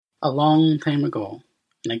A long time ago,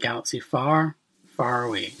 in a galaxy far, far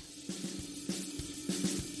away.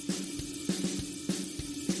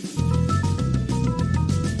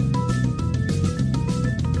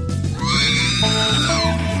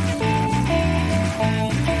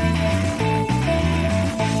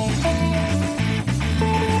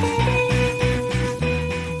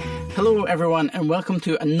 Hello everyone, and welcome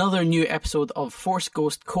to another new episode of Force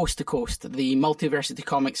Ghost Coast to Coast, the Multiversity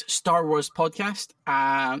Comics Star Wars podcast.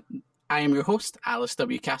 I am your host, Alice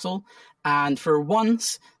W. Castle, and for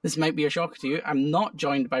once, this might be a shock to you, I'm not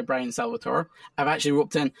joined by Brian Salvatore. I've actually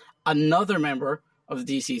roped in another member of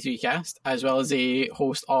the DC3 cast, as well as a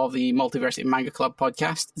host of the Multiversity Manga Club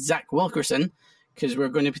podcast, Zach Wilkerson, because we're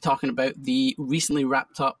going to be talking about the recently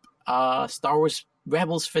wrapped up Star Wars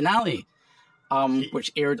Rebels finale,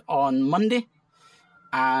 which aired on Monday.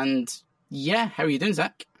 And yeah, how are you doing,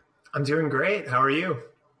 Zach? I'm doing great. How are you?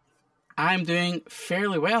 I'm doing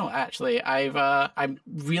fairly well, actually. I'm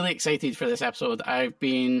really excited for this episode. I've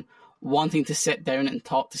been wanting to sit down and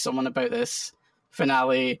talk to someone about this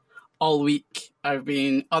finale all week.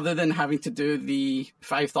 Other than having to do the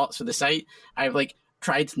 5 thoughts for the site, I've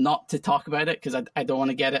tried not to talk about it because I don't want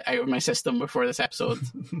to get it out of my system before this episode.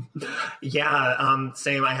 Yeah,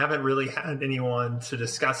 same. I haven't really had anyone to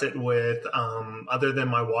discuss it with other than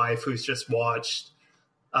my wife, who's just watched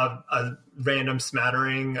a random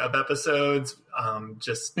smattering of episodes,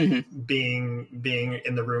 being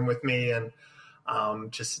in the room with me, and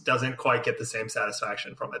just doesn't quite get the same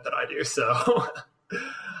satisfaction from it that I do. So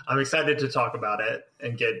I'm excited to talk about it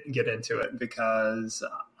and get into it because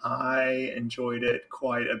I enjoyed it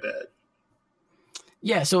quite a bit.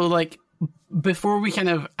 Yeah, so before we kind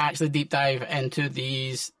of actually deep dive into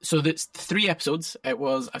these, so that's 3 episodes. It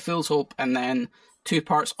was A Fool's Hope and then 2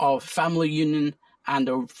 parts of Family Union and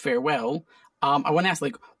A Farewell. I want to ask,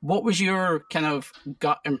 what was your kind of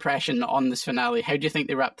gut impression on this finale? How do you think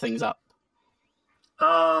they wrapped things up?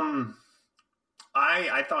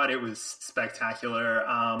 I thought it was spectacular.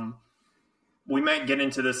 We might get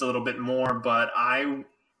into this a little bit more, but I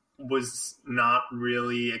was not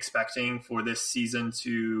really expecting for this season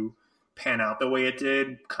to pan out the way it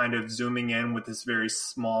did, kind of zooming in with this very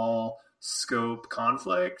small scope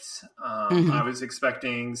conflict. I was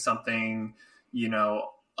expecting something, a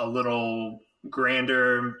little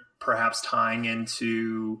grander, perhaps tying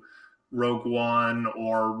into Rogue One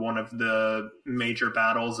or one of the major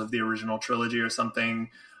battles of the original trilogy or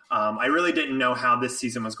something. I really didn't know how this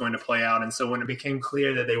season was going to play out. And so when it became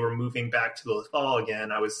clear that they were moving back to Lothal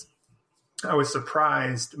again, I was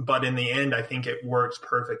surprised, but in the end, I think it worked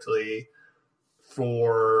perfectly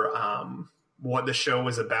for what the show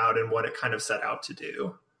was about and what it kind of set out to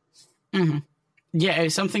do. Mm-hmm. Yeah,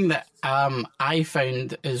 it's something that I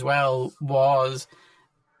found as well was,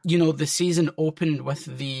 the season opened with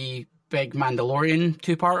the big Mandalorian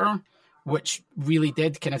 2-parter, which really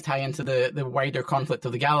did kind of tie into the wider conflict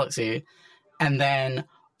of the galaxy, and then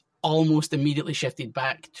almost immediately shifted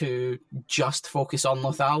back to just focus on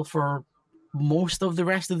Lothal for most of the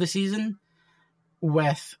rest of the season,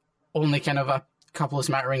 with only kind of a couple of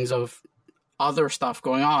smatterings of other stuff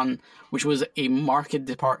going on, which was a marked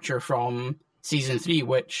departure from season 3,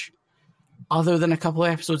 which, other than a couple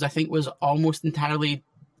of episodes, I think was almost entirely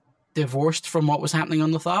divorced from what was happening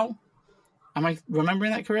on Lothal. Am I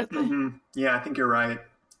remembering that correctly? Mm-hmm. Yeah, I think you're right.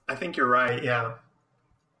 Yeah.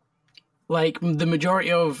 The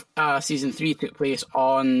majority of season 3 took place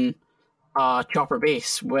on Chopper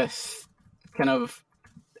Base with kind of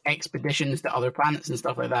expeditions to other planets and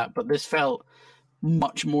stuff like that, but this felt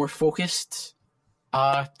much more focused,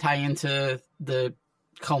 tying into the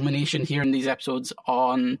culmination here in these episodes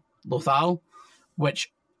on Lothal,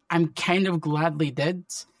 which I'm kind of glad they did,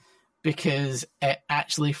 because it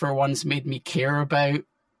actually for once made me care about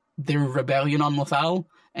their rebellion on Lothal,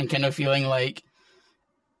 and kind of feeling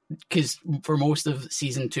because for most of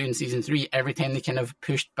season 2 and season 3, every time they kind of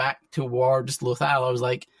pushed back towards Lothal, I was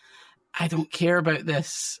like, I don't care about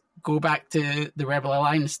this, go back to the Rebel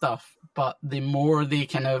Alliance stuff. But the more they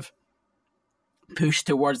kind of pushed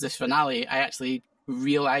towards this finale, I actually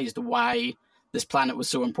realized why this planet was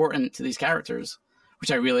so important to these characters,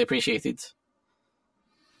 which I really appreciated.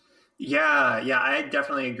 Yeah, I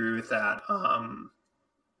definitely agree with that. And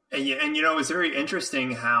it was very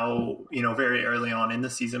interesting how, very early on in the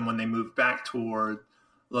season when they moved back toward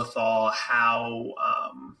Lothal,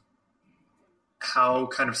 how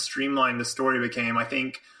kind of streamlined the story became. I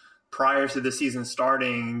think prior to the season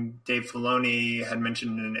starting, Dave Filoni had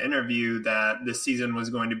mentioned in an interview that this season was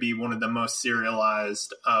going to be one of the most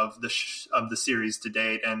serialized of the series to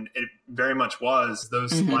date, and it very much was.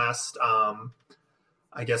 Those last,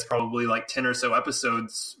 I guess probably 10 or so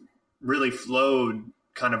episodes really flowed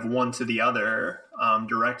kind of one to the other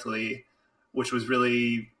directly, which was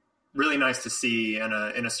really, really nice to see in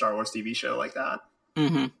a Star Wars TV show like that.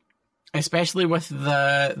 Mm-hmm. Especially with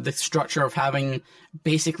the structure of having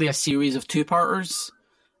basically a series of two-parters.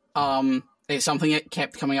 It's something that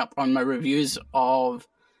kept coming up on my reviews of,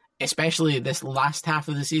 especially this last half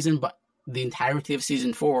of the season, but the entirety of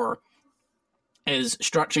season 4, is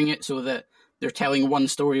structuring it so that they're telling one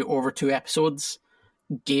story over 2 episodes,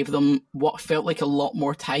 gave them what felt like a lot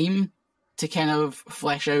more time to kind of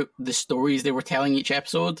flesh out the stories they were telling each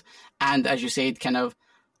episode, and as you said, kind of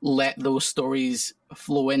let those stories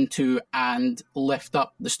flow into and lift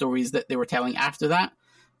up the stories that they were telling after that.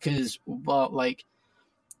 Because, well, like,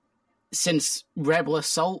 since Rebel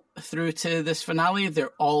Assault through to this finale, they're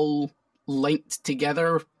all linked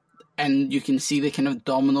together, and you can see the kind of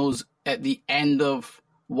dominoes at the end of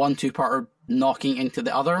one two-parter knocking into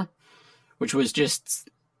the other, which was just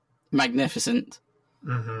magnificent.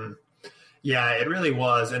 Mm-hmm. Yeah, it really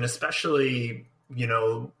was. And especially, you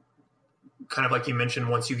know, kind of like you mentioned,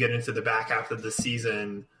 once you get into the back half of the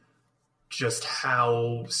season, just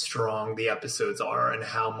how strong the episodes are and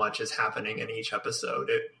how much is happening in each episode.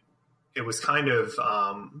 It was kind of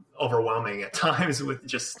overwhelming at times with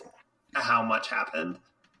just how much happened.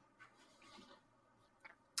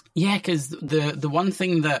 Yeah, because the one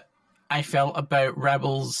thing that I felt about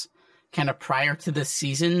Rebels kind of prior to this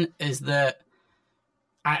season is that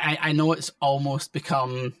I know it's almost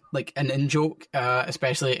become like an in-joke,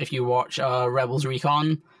 especially if you watch Rebels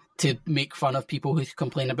Recon, to make fun of people who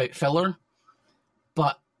complain about filler.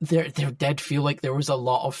 But there did feel like there was a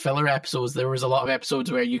lot of filler episodes. There was a lot of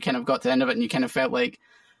episodes where you kind of got to the end of it and you kind of felt like,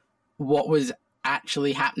 what was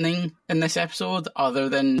actually happening in this episode, other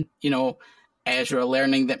than, you know, Ezra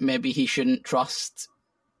learning that maybe he shouldn't trust,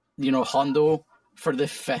 you know, Hondo for the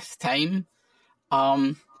 5th time.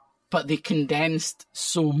 But they condensed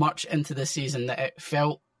so much into this season that it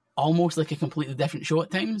felt almost like a completely different show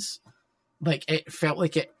at times. Like, it felt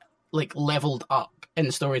like it like leveled up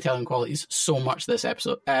in storytelling qualities so much this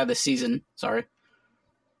season. Sorry.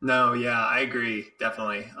 No, yeah, I agree,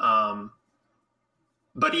 definitely.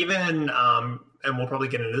 But even, and we'll probably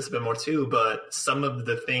get into this a bit more too, but some of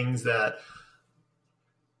the things that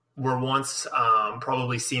were once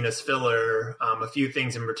probably seen as filler, a few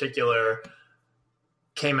things in particular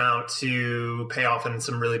came out to pay off in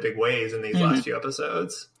some really big ways in these last few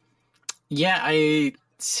episodes. Yeah, I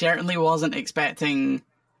certainly wasn't expecting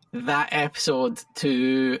that episode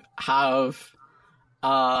to have,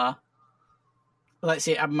 let's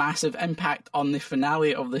say, a massive impact on the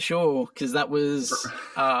finale of the show, because that was,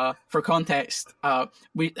 for context,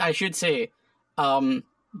 I should say,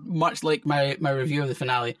 much like my review of the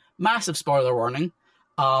finale, massive spoiler warning,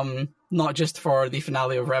 not just for the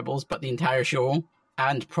finale of Rebels, but the entire show,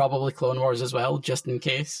 and probably Clone Wars as well, just in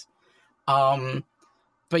case.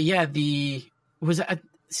 But yeah, was it a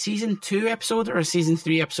season 2 episode or a season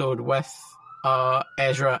 3 episode with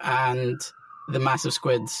Ezra and the massive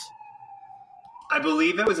squids? I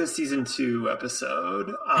believe it was a season 2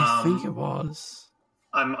 episode. I think it was.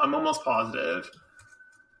 I'm almost positive.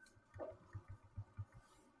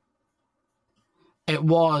 It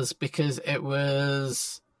was, because it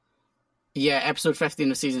was, yeah, episode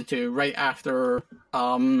 15 of season 2, right after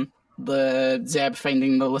the Zeb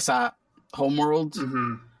finding the Lasat homeworld.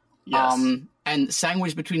 Mm-hmm. Yes. And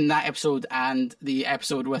sandwiched between that episode and the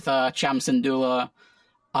episode with Cham Syndulla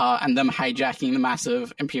and them hijacking the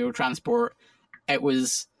massive Imperial transport, it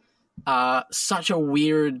was such a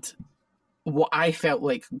weird, what I felt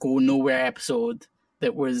like go nowhere episode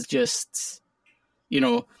that was just, you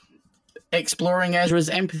know, exploring Ezra's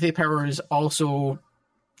empathy powers, also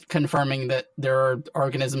confirming that there are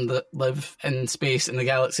organisms that live in space in the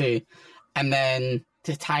galaxy, and then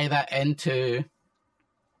to tie that into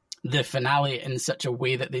the finale in such a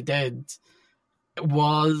way that they did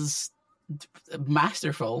was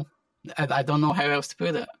masterful. I don't know how else to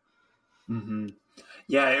put it. Mm-hmm.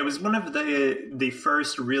 Yeah, it was one of the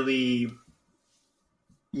first really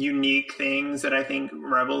unique things that I think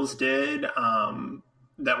Rebels did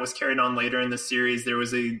that was carried on later in the series. There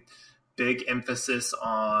was a big emphasis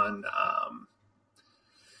on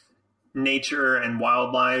nature and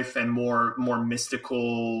wildlife and more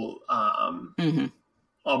mystical,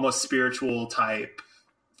 almost spiritual type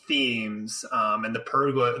themes, and the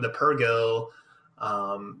Purrgil,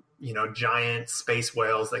 you know, giant space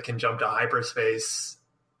whales that can jump to hyperspace.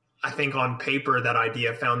 I think on paper that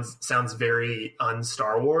idea sounds very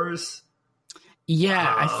un-Star Wars.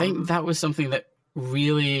 Yeah, I think that was something that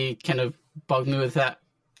really kind of bugged me with that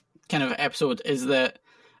kind of episode, is that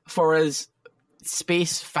for as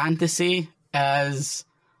space fantasy as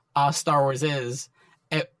Star Wars is,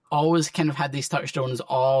 it always kind of had these touchstones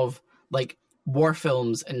of like war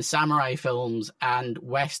films and samurai films and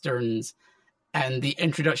westerns, and the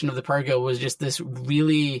introduction of the Purrgil was just this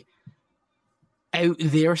really out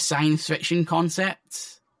there science fiction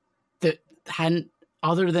concept that hadn't,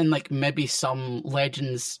 other than like maybe some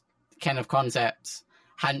Legends kind of concepts,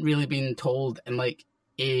 hadn't really been told in like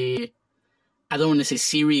a, I don't want to say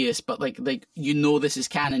serious, but like you know this is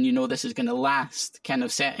canon, you know this is going to last kind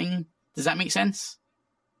of setting. Does that make sense?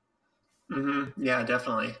 Mm-hmm. Yeah,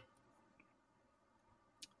 definitely.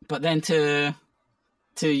 But then to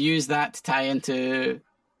use that to tie into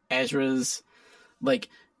Ezra's like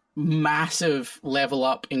massive level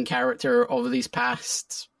up in character over these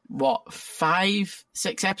past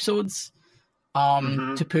 5-6 episodes,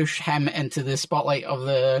 to push him into the spotlight of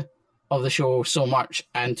the show so much,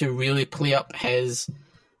 and to really play up his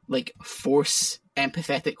like Force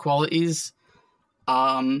empathetic qualities,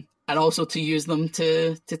 and also to use them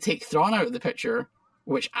to take Thrawn out of the picture,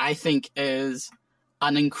 which I think is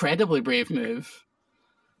an incredibly brave move.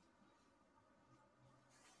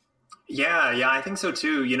 Yeah, I think so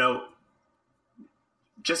too. You know,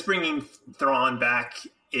 just bringing Thrawn back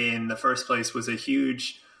in the first place was a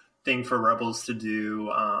huge thing for Rebels to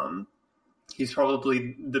do. He's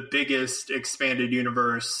probably the biggest expanded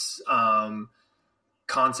universe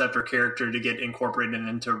concept or character to get incorporated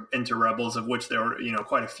into Rebels, of which there were, you know,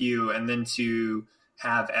 quite a few. And then to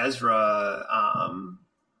have Ezra,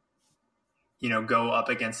 you know, go up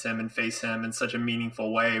against him and face him in such a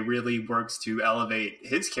meaningful way really works to elevate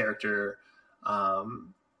his character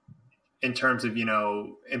in terms of, you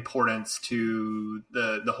know, importance to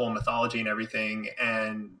the whole mythology and everything.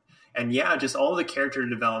 And yeah, just all the character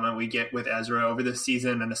development we get with Ezra over the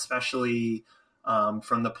season, and especially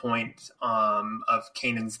from the point of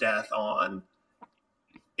Kanan's death on,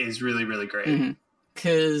 is really, really great.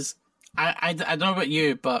 Because I don't know about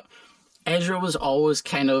you, but Ezra was always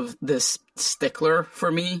kind of this stickler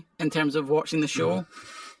for me in terms of watching the show,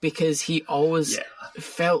 because he always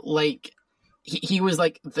felt like he was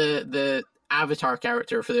like the avatar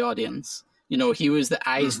character for the audience. You know, he was the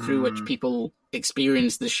eyes through which people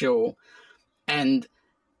experienced the show. And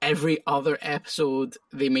every other episode,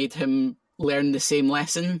 they made him learn the same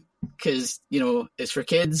lesson, because, you know, it's for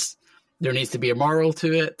kids. There needs to be a moral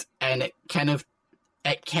to it. And it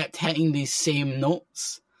kept hitting these same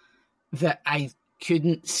notes that I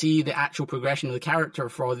couldn't see the actual progression of the character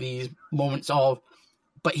for these moments of,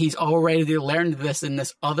 but he's already learned this in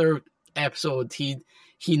this other episode. He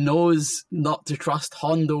knows not to trust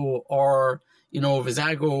Hondo or, you know,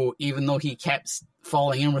 Vizago, even though he kept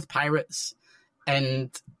falling in with pirates.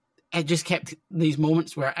 And it just kept these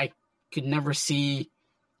moments where I could never see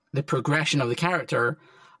the progression of the character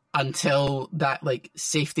until that like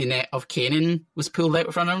safety net of Kanan was pulled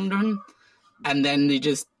out from under him. And then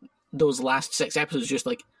those last 6 episodes just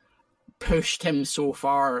like pushed him so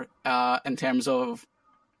far in terms of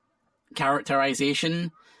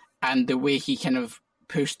characterization, and the way he kind of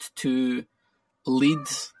pushed to lead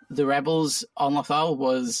the rebels on Lothal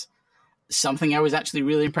was something I was actually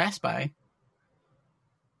really impressed by.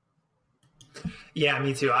 Yeah,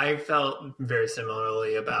 me too. I felt very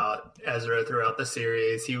similarly about Ezra throughout the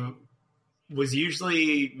series. He was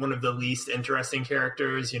usually one of the least interesting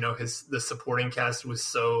characters. You know, the supporting cast was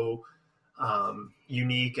so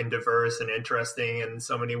unique and diverse and interesting in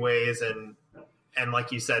so many ways. And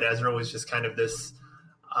like you said, Ezra was just kind of this,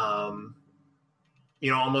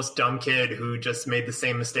 you know, almost dumb kid who just made the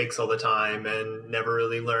same mistakes all the time and never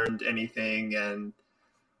really learned anything, and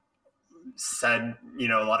said, you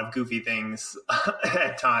know, a lot of goofy things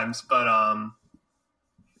at times. But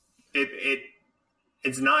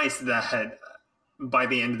it's nice that by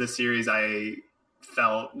the end of the series, I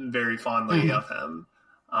felt very fondly of him,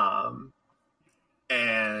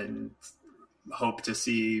 and hope to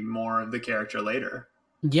see more of the character later.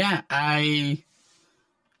 Yeah, I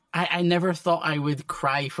never thought I would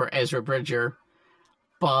cry for Ezra Bridger,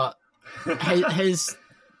 but his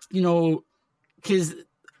you know, because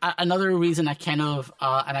another reason I kind of,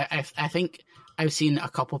 and I think I've seen a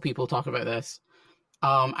couple people talk about this,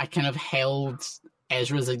 I kind of held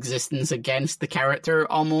Ezra's existence against the character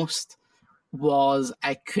almost, was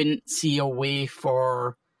I couldn't see a way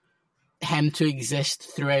for him to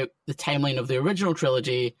exist throughout the timeline of the original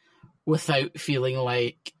trilogy without feeling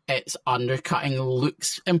like it's undercutting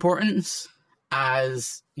Luke's importance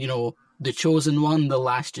as, you know, the Chosen One, the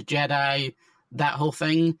Last Jedi, that whole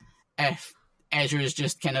thing. If Ezra is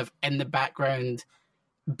just kind of in the background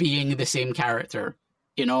being the same character,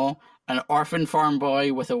 you know, an orphan farm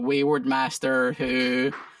boy with a wayward master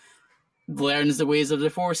who learns the ways of the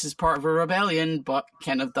Force as part of a rebellion, but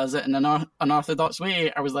kind of does it in an unorthodox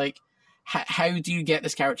way. I was like, how do you get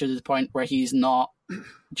this character to the point where he's not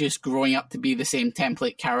just growing up to be the same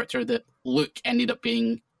template character that Luke ended up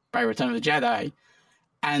being by Return of the Jedi?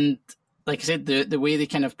 And like I said, the way they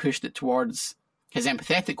kind of pushed it towards his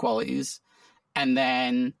empathetic qualities, and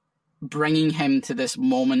then bringing him to this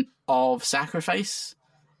moment of sacrifice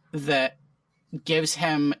that gives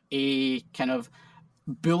him a kind of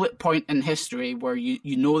bullet point in history where you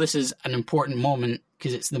know this is an important moment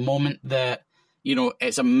because it's the moment that, you know,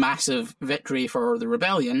 it's a massive victory for the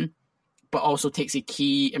rebellion, but also takes a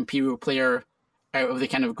key Imperial player out of the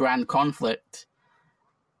kind of grand conflict,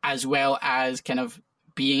 as well as kind of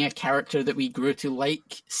being a character that we grew to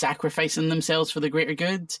like, sacrificing themselves for the greater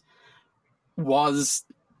good, was,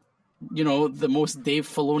 you know, the most Dave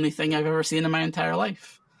Filoni thing I've ever seen in my entire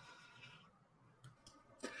life.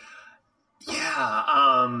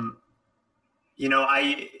 Yeah, you know,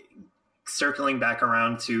 circling back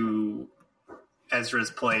around to Ezra's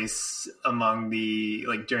place among the,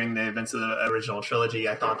 like, during the events of the original trilogy,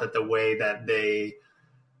 I thought that the way that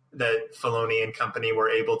that Filoni and company were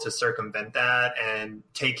able to circumvent that and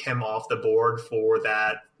take him off the board for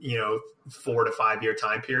that, you know, 4 to 5 year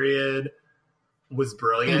time period was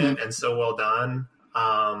brilliant and so well done.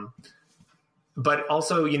 But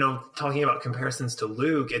also, you know, talking about comparisons to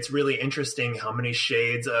Luke, it's really interesting how many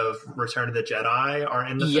shades of Return of the Jedi are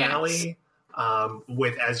in the finale,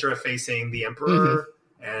 with Ezra facing the Emperor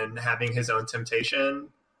and having his own temptation.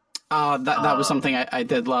 That was something I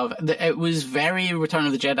did love. It was very Return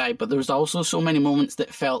of the Jedi, but there was also so many moments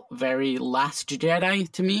that felt very Last Jedi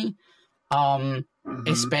to me.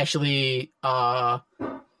 Especially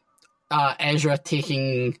Ezra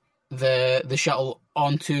taking the shuttle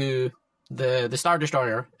onto the Star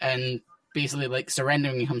Destroyer and basically like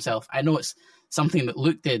surrendering himself. I know it's something that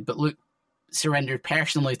Luke did, but Luke surrendered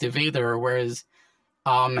personally to Vader, whereas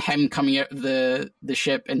him coming out of the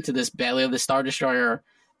ship into this belly of the Star Destroyer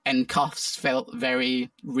in cuffs felt very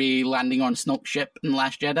Rey landing on Snoke's ship in The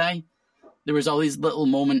Last Jedi. There was all these little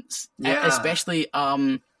moments, especially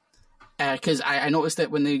because I noticed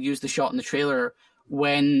that when they used the shot in the trailer,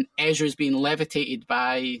 when Ezra's being levitated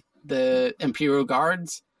by the Imperial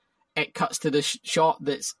guards, it cuts to the shot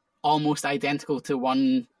that's almost identical to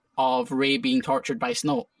one of Rey being tortured by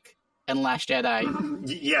Snoke in Last Jedi.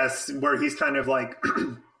 Yes, where he's kind of like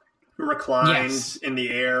reclined in the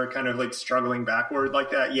air, kind of like struggling backward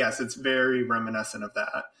like that. Yes, it's very reminiscent of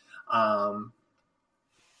that.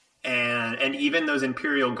 And even those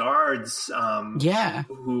Imperial guards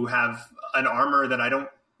who have an armor that I don't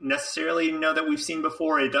necessarily know that we've seen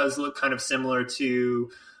before. It does look kind of similar to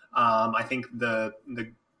I think the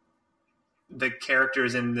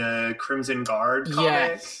characters in the Crimson Guard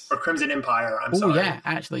comic or Crimson Empire. I'm sorry. Oh yeah,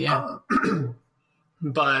 actually, yeah.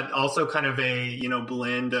 But also kind of a, you know,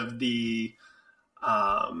 blend of the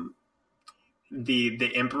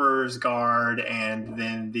Emperor's Guard and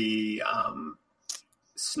then the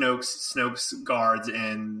Snoke's guards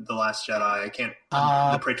in The Last Jedi. I can't.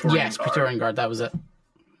 The Praetorian Guard. Praetorian Guard. That was it.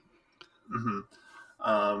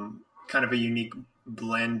 Kind of a unique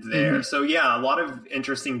blend there. So yeah, a lot of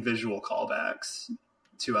interesting visual callbacks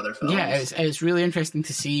to other films. Yeah, it's really interesting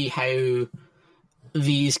to see how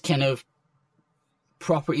these kind of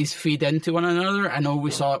properties feed into one another. I know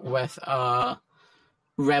we saw it with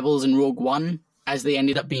Rebels and Rogue One, as they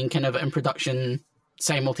ended up being kind of in production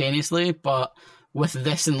simultaneously, but with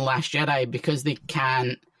this and The Last Jedi, because they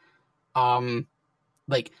can't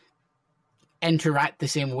like interact the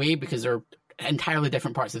same way because they're entirely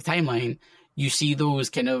different parts of the timeline, you see those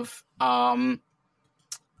kind of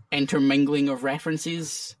intermingling of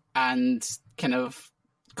references and kind of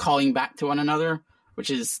calling back to one another, which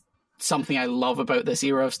is something I love about this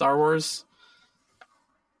era of Star Wars.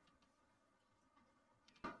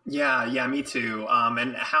 Yeah, me too.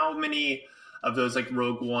 And how many of those like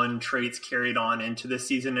Rogue One traits carried on into this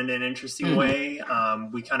season in an interesting way.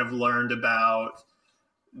 We kind of learned about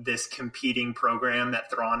this competing program that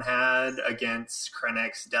Thrawn had against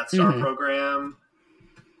Krennic's Death Star program.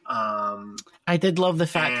 I did love the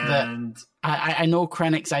fact that I know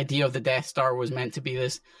Krennic's idea of the Death Star was meant to be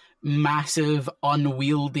this massive,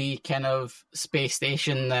 unwieldy kind of space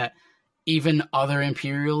station that even other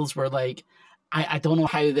Imperials were like, I don't know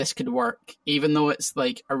how this could work. Even though it's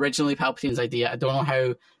like originally Palpatine's idea, I don't know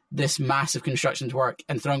how this massive construction's work.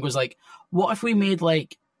 And Thrawn goes like, what if we made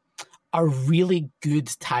like a really good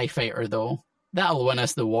TIE fighter though? That'll win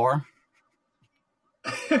us the war.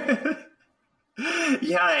 Yeah,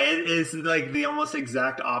 it is like the almost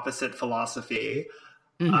exact opposite philosophy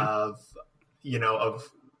of, you know, of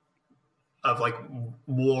like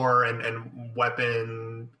war and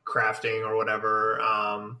weapon crafting or whatever.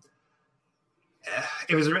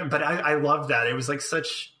 It was, but I loved that. It was like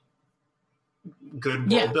such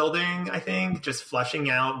good world building, I think, just fleshing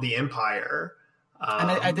out the Empire.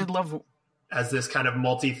 And I did love as this kind of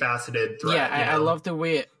multifaceted threat. Yeah, I love the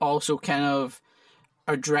way it also kind of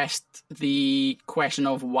addressed the question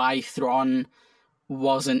of why Thrawn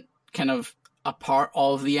wasn't kind of a part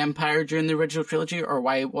of the Empire during the original trilogy, or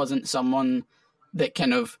why it wasn't someone that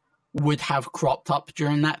kind of would have cropped up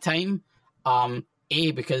during that time.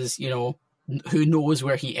 Because, who knows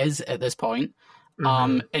where he is at this point.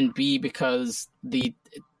 And B, because the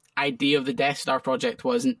idea of the Death Star project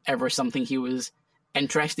wasn't ever something he was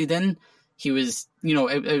interested in. He was,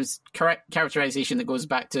 it was characterization that goes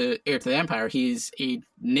back to Heir to the Empire. He's a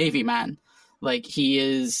Navy man. Like, he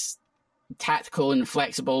is tactical and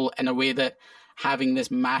flexible in a way that having this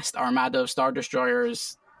massed armada of Star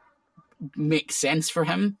Destroyers makes sense for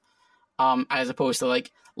him, as opposed to,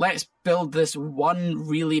 like, let's build this one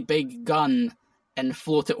really big gun and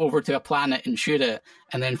float it over to a planet and shoot it,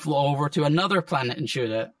 and then float over to another planet and shoot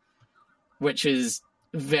it, which is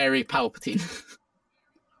very Palpatine.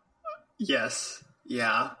 Yes.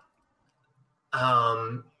 Yeah.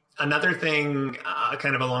 Another thing,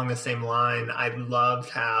 kind of along the same line, I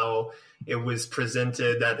loved how it was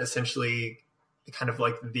presented that essentially kind of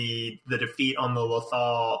like the defeat on the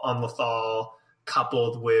Lothal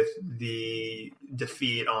coupled with the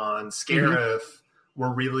defeat on Scarif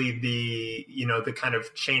were really the kind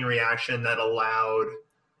of chain reaction that allowed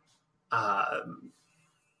for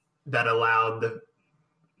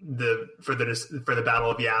the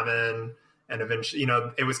Battle of Yavin, and eventually,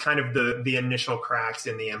 it was kind of the initial cracks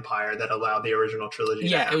in the Empire that allowed the original trilogy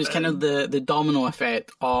to happen. It was kind of the domino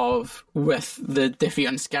effect of, with the defeat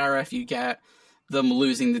on Scarif, you get them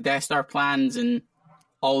losing the Death Star plans and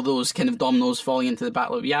all those kind of dominoes falling into the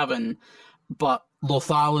Battle of Yavin. But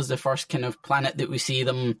Lothal is the first kind of planet that we see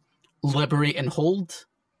them liberate and hold,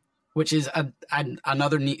 which is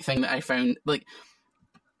another neat thing that I found. Like,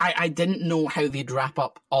 I didn't know how they'd wrap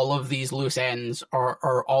up all of these loose ends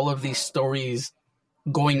or all of these stories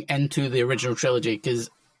going into the original trilogy, because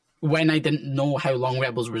when I didn't know how long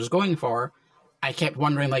Rebels was going for, I kept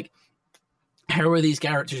wondering, like, how are these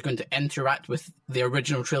characters going to interact with the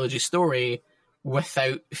original trilogy story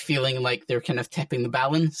without feeling like they're kind of tipping the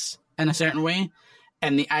balance in a certain way?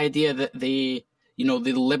 And the idea that they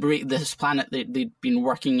liberate this planet that they'd been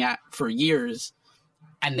working at for years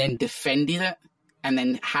and then defended it and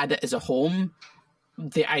then had it as a home.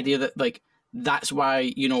 The idea that, like, that's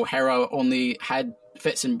why, Hera only had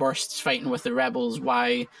fits and bursts fighting with the rebels,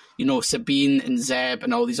 why, Sabine and Zeb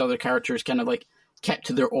and all these other characters kind of, like, kept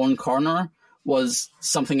to their own corner, was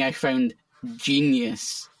something I found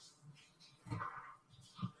genius.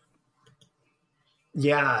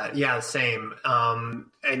 Yeah, same. And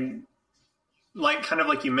kind of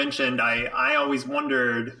like you mentioned, I always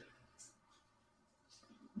wondered,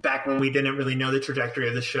 back when we didn't really know the trajectory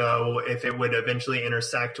of the show, if it would eventually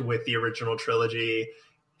intersect with the original trilogy.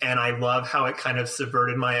 And I love how it kind of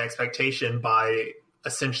subverted my expectation by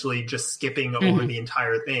essentially just skipping over the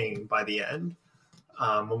entire thing by the end.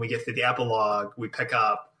 When we get to the epilogue, we pick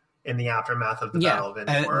up in the aftermath of the Battle of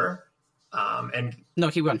Endor. No,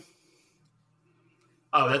 keep going.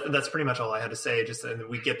 Oh, that's pretty much all I had to say. Just, and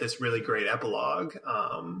we get this really great epilogue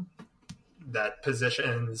that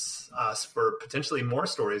positions us for potentially more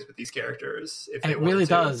stories with these characters. If it really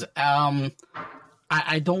does.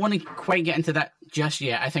 I don't want to quite get into that just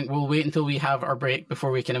yet. I think we'll wait until we have our break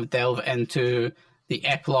before we kind of delve into the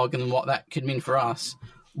epilogue and what that could mean for us.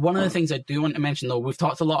 One of the things I do want to mention, though, we've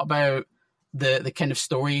talked a lot about the kind of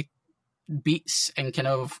story beats and kind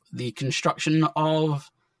of the construction of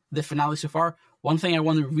the finale so far. One thing I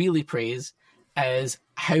want to really praise is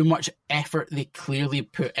how much effort they clearly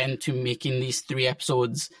put into making these 3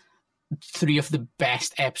 episodes 3 of the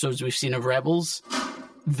best episodes we've seen of Rebels.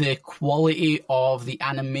 The quality of the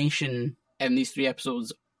animation in these 3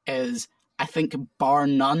 episodes is, I think, bar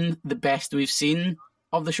none, the best we've seen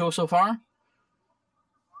of the show so far.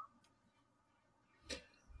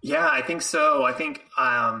 Yeah, I think so. I think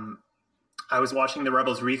I was watching the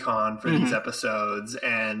Rebels Recon for these episodes,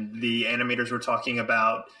 and the animators were talking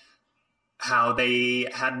about how they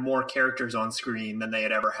had more characters on screen than they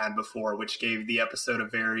had ever had before, which gave the episode a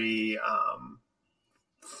very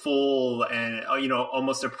full and,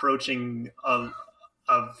 almost approaching of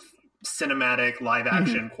cinematic live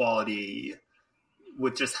action quality,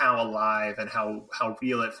 with just how alive and how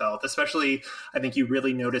real it felt. Especially, I think you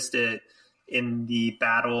really noticed it in the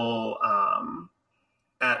battle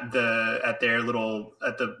at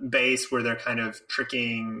the base where they're kind of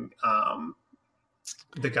tricking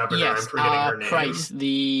the governor. Yes, I'm forgetting her name. Price,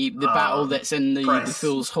 the battle that's in the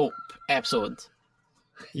Fool's Hope episode.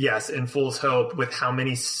 Yes, in Fool's Hope, with how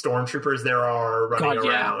many stormtroopers there are running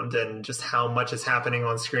around, and just how much is happening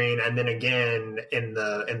on screen, and then again in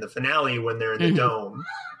the finale when they're in the dome,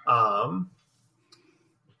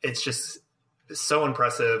 it's just so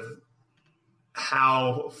impressive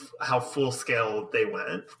how full scale they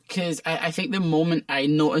went. Because I think the moment I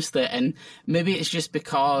noticed it, and maybe it's just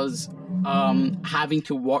because having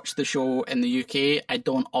to watch the show in the UK, I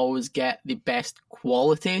don't always get the best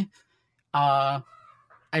quality.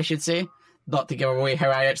 I should say, not to give away how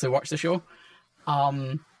I actually watch the show.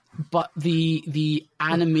 But the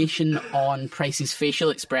animation on Price's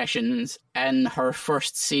facial expressions in her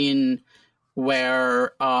first scene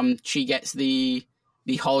where she gets the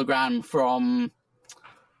hologram from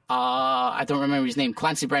I don't remember his name,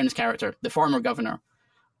 Clancy Brown's character, the former governor.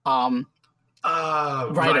 Ryder,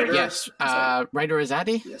 yes. Ryder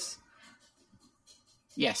Azadi?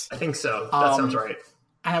 Yes. I think so. That sounds right.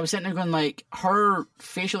 And I was sitting there going, like, her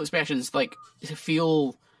facial expressions, like,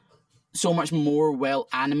 feel so much more well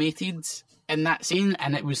animated in that scene.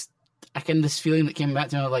 And it was, again, this feeling that came back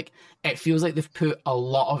to me, like, it feels like they've put a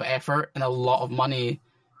lot of effort and a lot of money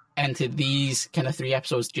into these kind of 3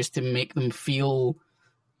 episodes just to make them feel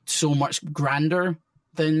so much grander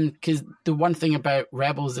than, because the one thing about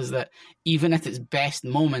Rebels is that even at its best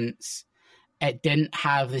moments, it didn't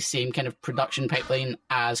have the same kind of production pipeline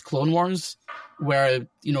as Clone Wars, where,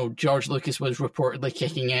 you know, George Lucas was reportedly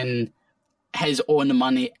kicking in his own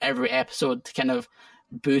money every episode to kind of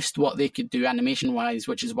boost what they could do animation-wise,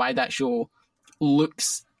 which is why that show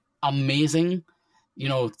looks amazing. You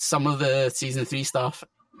know, some of the season 3 stuff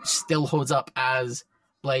still holds up as,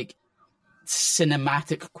 like,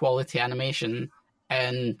 cinematic quality animation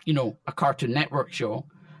and, you know, a Cartoon Network show.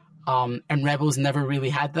 And Rebels never really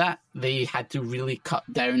had that. They had to really cut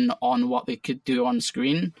down on what they could do on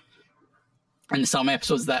screen. And some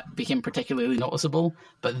episodes that became particularly noticeable.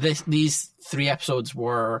 But these 3 episodes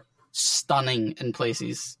were stunning in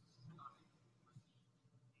places.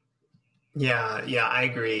 Yeah, I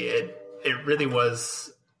agree. It really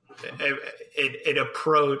was. It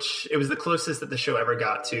was the closest that the show ever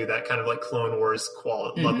got to that kind of like Clone Wars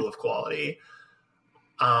level of quality.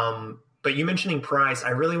 But you mentioning Price,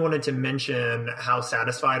 I really wanted to mention how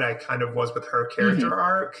satisfied I kind of was with her character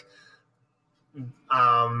arc.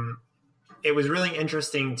 It was really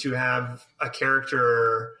interesting to have a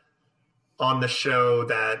character on the show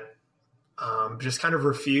that just kind of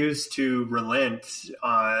refused to relent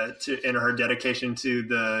in her dedication to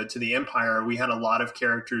the Empire. We had a lot of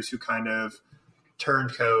characters who kind of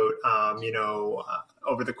turned coat,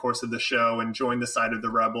 over the course of the show and joined the side of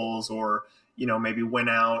the Rebels, or maybe went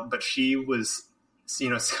out. But she was,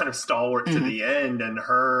 kind of stalwart to the end, and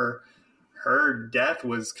her death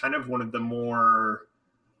was kind of one of the more,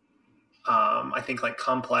 I think, like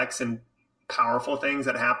complex and powerful things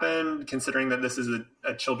that happened, considering that this is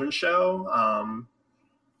a children's show.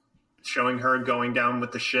 Showing her going down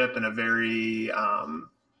with the ship in a very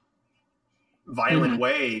violent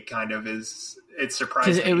way kind of it's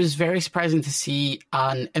surprising. Because it was very surprising to see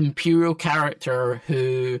an Imperial character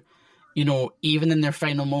who, even in their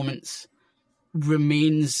final moments,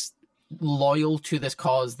 remains loyal to this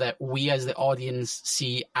cause that we as the audience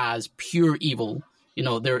see as pure evil.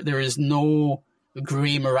 There is no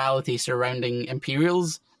grey morality surrounding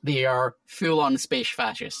Imperials. They are full-on space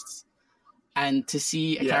fascists. And to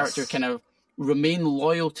see a character kind of remain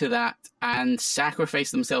loyal to that and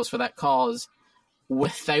sacrifice themselves for that cause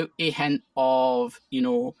without a hint of,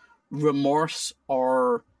 remorse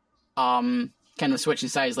or kind of switching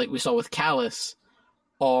sides like we saw with Callus,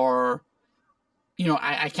 or,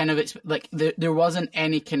 I kind of, like, there wasn't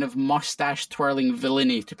any kind of mustache-twirling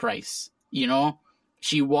villainy to Price,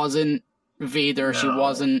 She wasn't Vader, no. She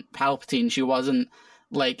wasn't Palpatine, she wasn't,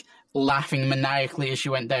 like, laughing maniacally as she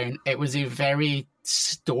went down. It was a very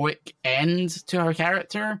stoic end to her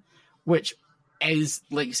character, which is,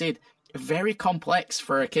 like you said, very complex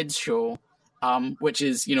for a kids show, which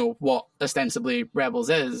is, what ostensibly Rebels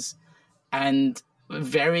is, and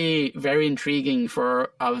very, very intriguing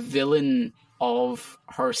for a villain of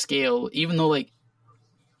her scale, even though, like,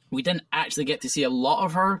 we didn't actually get to see a lot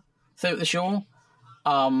of her throughout the show.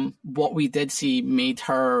 What we did see made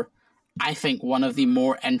her, I think, one of the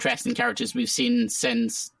more interesting characters we've seen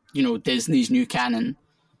since, Disney's new canon.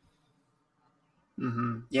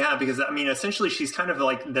 Mm-hmm. Yeah, because, essentially she's kind of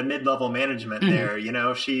like the mid-level management there,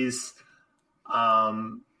 she's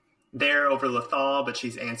there over Lothal, but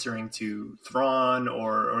she's answering to Thrawn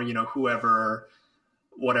or whoever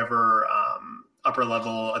whatever upper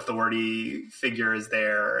level authority figure is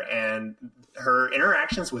there. And her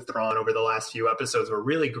interactions with Thrawn over the last few episodes were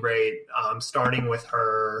really great, starting with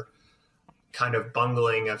her kind of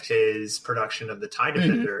bungling of his production of the TIE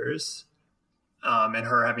Defenders, and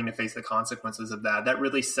her having to face the consequences of that. That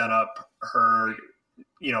really set up her,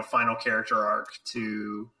 final character arc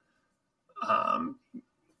to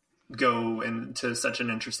go into such an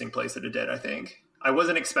interesting place that it did, I think. I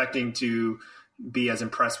wasn't expecting to be as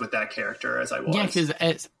impressed with that character as I was. Yeah, because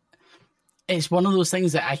it's one of those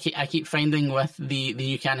things that I keep finding with the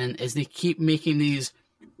new canon is they keep making these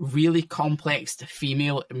really complex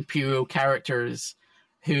female Imperial characters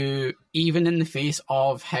who, even in the face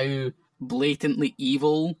of how blatantly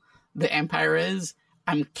evil the Empire is,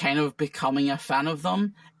 I'm kind of becoming a fan of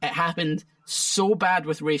them. It happened so bad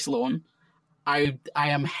with Rey Sloane. I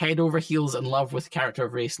am head over heels in love with the character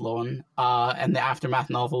of Rey Sloane in the Aftermath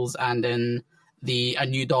novels and in the A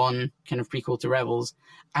New Dawn kind of prequel to Rebels.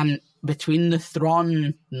 And between the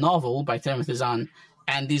Thrawn novel by Timothy Zahn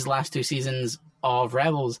and these last 2 seasons of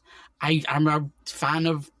Rebels, I'm a fan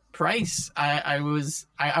of Price. I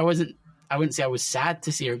wouldn't say I was sad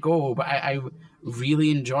to see her go, but I really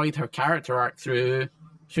enjoyed her character arc through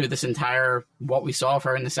this entire what we saw of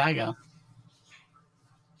her in the saga.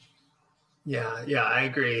 Yeah, I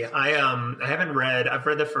agree. I've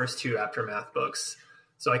read the first 2 Aftermath books,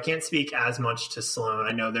 so I can't speak as much to Sloane.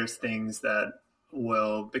 I know there's things that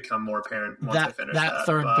will become more apparent once I finish that. That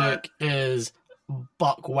third book is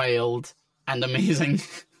buck wild and amazing.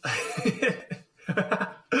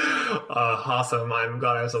 Awesome. I'm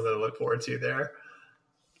glad I have something to look forward to there.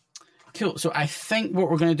 Cool. So I think what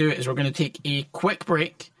we're going to do is we're going to take a quick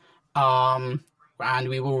break, and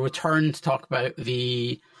we will return to talk about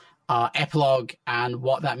the epilogue and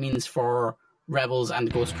what that means for Rebels and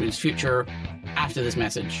the Ghost Crew's future after this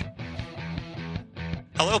message.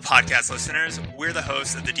 Hello, podcast listeners. We're the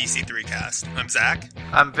hosts of the DC3 Cast. I'm Zach.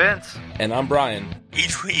 I'm Vince. And I'm Brian.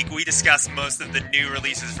 Each week, we discuss most of the new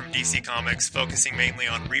releases from DC Comics, focusing mainly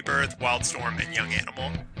on Rebirth, Wildstorm, and Young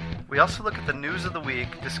Animal. We also look at the news of the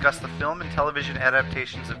week, discuss the film and television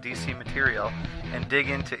adaptations of DC material, and dig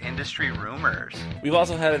into industry rumors. We've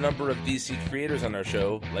also had a number of DC creators on our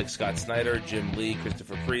show, like Scott Snyder, Jim Lee,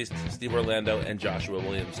 Christopher Priest, Steve Orlando, and Joshua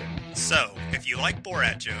Williamson. So, if you like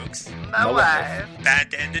Borat jokes, my wife, bad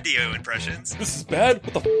Dan DiDio impressions, this is bad,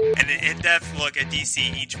 what the and an in-depth look at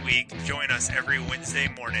DC each week, join us every Wednesday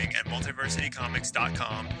morning at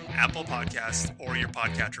multiversitycomics.com, Apple Podcasts, or your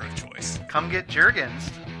podcatcher of choice. Come get Jurgens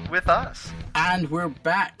with us. And we're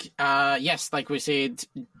back. Yes, like we said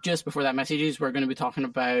just before that messages, we're going to be talking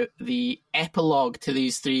about the epilogue to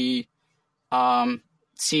these 3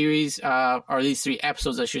 series, or these 3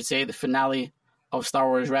 episodes, I should say, the finale of Star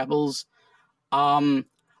Wars Rebels.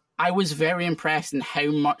 I was very impressed in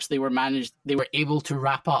how much they were able to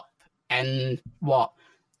wrap up in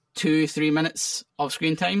 2-3 minutes of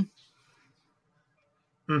screen time.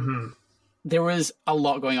 Mm-hmm. There was a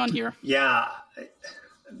lot going on here. Yeah.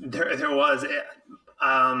 There was.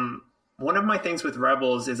 One of my things with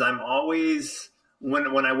Rebels is I'm always,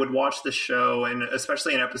 when I would watch the show, and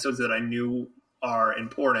especially in episodes that I knew are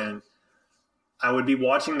important, I would be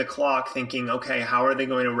watching the clock thinking, okay, how are they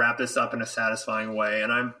going to wrap this up in a satisfying way?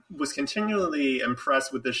 And I was continually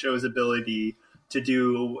impressed with the show's ability to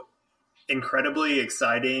do incredibly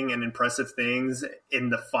exciting and impressive things in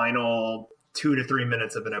the final 2 to 3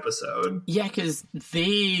 minutes of an episode. Yeah, because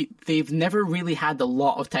they've never really had a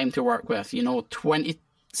lot of time to work with.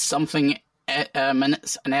 20-something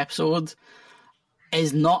minutes an episode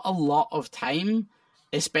is not a lot of time,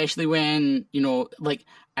 especially when,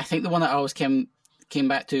 I think the one that I always came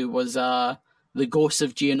back to was the Ghosts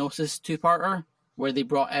of Geonosis 2-parter, where they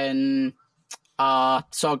brought in Saw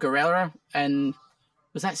Gerrera, and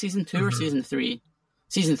was that season 2 or season 3?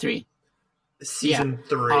 Season 3. Season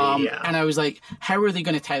 3, yeah. And I was like, how are they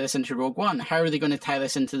going to tie this into Rogue One? How are they going to tie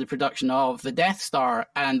this into the production of the Death Star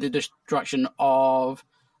and the destruction of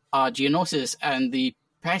Geonosis and the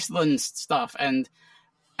Pestilence stuff? And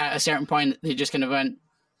at a certain point, they just kind of went,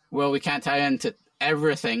 well, we can't tie into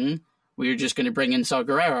everything. We're just going to bring in Saw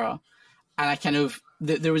Gerrera. And I kind of,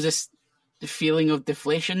 there was this feeling of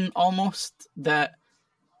deflation almost that,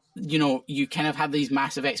 you kind of have these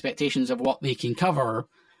massive expectations of what they can cover.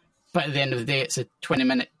 But at the end of the day, it's a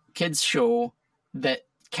 20-minute kids show that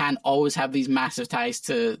can't always have these massive ties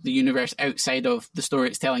to the universe outside of the story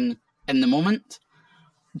it's telling in the moment.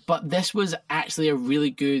 But this was actually a really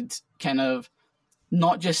good kind of,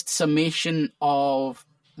 not just summation of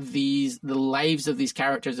the lives of these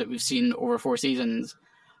characters that we've seen over 4 seasons,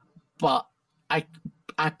 but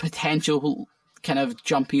a potential kind of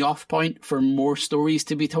jumping off point for more stories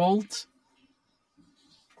to be told.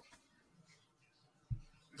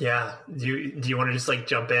 Yeah. Do you want to just like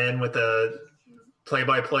jump in with a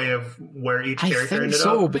play-by-play of where each character ended up?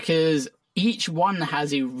 I think so, because each one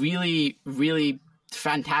has a really, really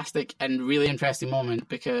fantastic and really interesting moment.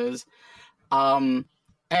 Because if I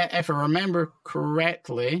remember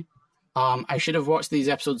correctly, I should have watched these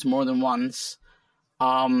episodes more than once.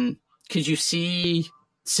 Because you see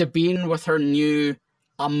Sabine with her new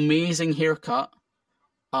amazing haircut,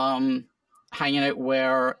 hanging out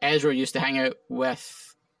where Ezra used to hang out with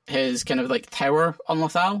his kind of like tower on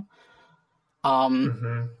Lothal.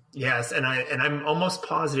 Yes, and I'm almost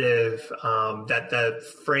positive that the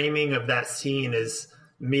framing of that scene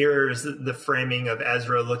mirrors the framing of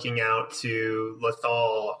Ezra looking out to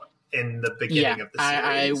Lothal in the beginning of the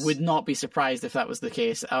series. I would not be surprised if that was the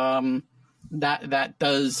case. That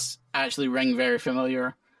does actually ring very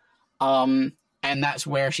familiar. And that's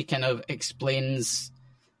where she kind of explains,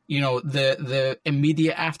 the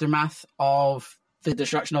immediate aftermath of the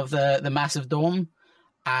destruction of the massive dome,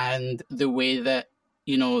 and the way that,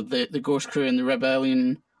 the Ghost Crew and the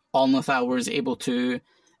rebellion on Lothal was able to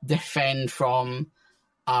defend from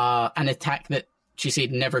an attack that she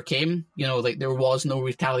said never came. There was no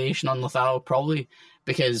retaliation on Lothal, probably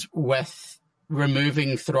because with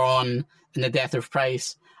removing Thrawn and the death of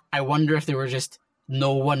Price, I wonder if there were just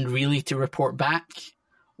no one really to report back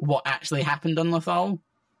what actually happened on Lothal.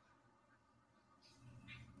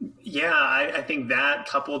 Yeah, I think that,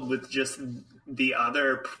 coupled with just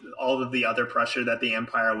all of the other pressure that the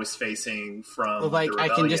Empire was facing from the rebellion, I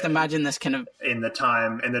can just imagine this kind of in the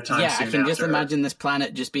time. Yeah, I can just imagine this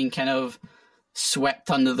planet just being kind of swept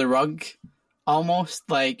under the rug, almost.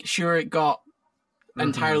 Like, sure, it got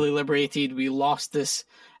entirely liberated. We lost this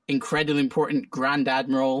incredibly important Grand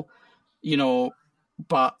Admiral,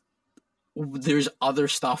 but there's other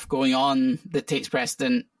stuff going on that takes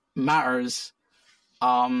precedent, matters.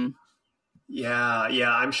 Yeah,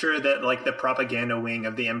 I'm sure that like the propaganda wing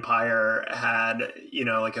of the Empire had,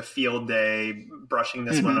 like a field day brushing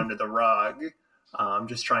this one under the rug,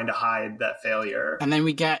 just trying to hide that failure. And then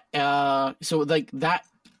we get, that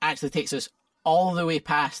actually takes us all the way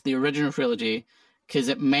past the original trilogy, because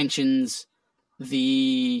it mentions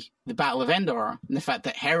the Battle of Endor, and the fact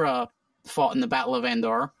that Hera fought in the Battle of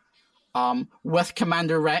Endor, with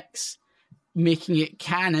Commander Rex, making it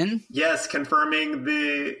canon. Yes, confirming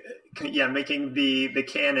making it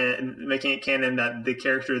canon that the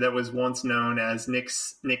character that was once known as Nick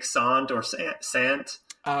Sant or Sant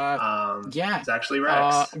is actually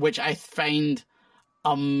Rex. Which I find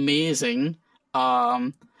amazing.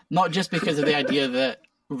 Not just because of the idea that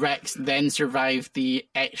Rex then survived the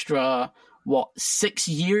extra 6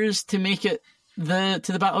 years to make it to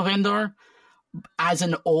the Battle of Endor as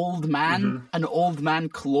an old man, an old man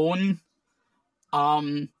clone,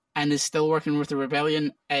 and is still working with the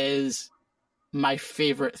rebellion, is my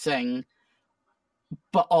favorite thing.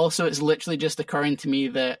 But also, it's literally just occurring to me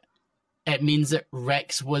that it means that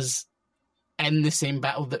Rex was in the same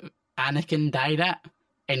battle that Anakin died at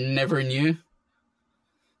and never knew.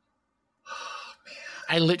 Oh,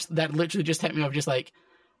 man. That literally just hit me off, just like,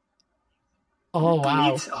 oh,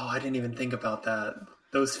 wow. I didn't even think about that.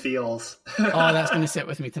 Those feels. Oh, that's going to sit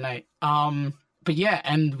with me tonight. But yeah,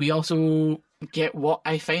 and we also get what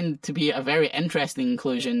I find to be a very interesting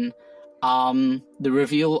inclusion, the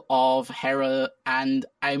reveal of Hera and,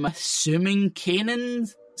 I'm assuming,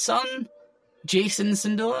 Kanan's son, Jacen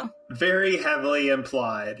Syndulla. Very heavily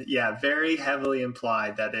implied. Yeah, very heavily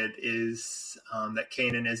implied that it is, that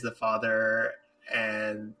Kanan is the father,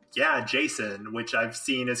 and yeah, Jacen, which I've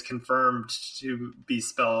seen is confirmed to be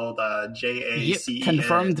spelled Jacen. Yep,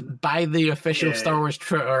 confirmed by the official Star Wars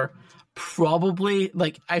Twitter. Probably,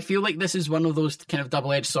 I feel like this is one of those kind of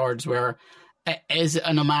double-edged swords where it is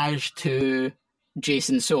an homage to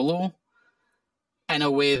Jacen Solo in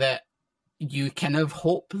a way that you kind of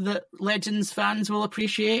hope that Legends fans will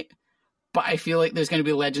appreciate, but I feel like there's going to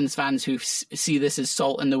be Legends fans who see this as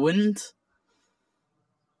salt in the wind,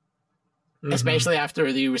 especially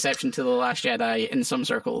after the reception to The Last Jedi in some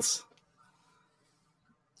circles.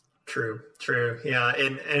 True. Yeah,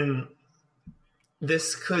 and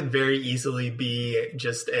this could very easily be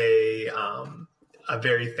just a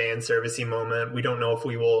very fan servicey moment. We don't know if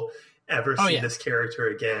we will ever see this character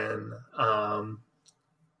again.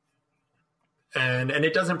 And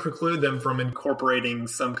it doesn't preclude them from incorporating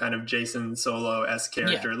some kind of Jacen Solo-esque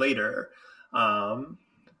character later. I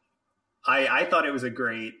thought it was a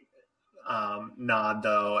great nod,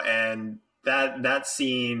 though, and that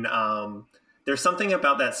scene. There's something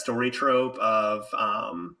about that story trope of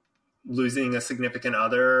losing a significant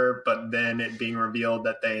other, but then it being revealed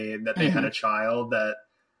that they had a child, that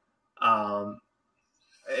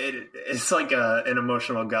it's like an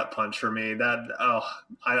emotional gut punch for me. That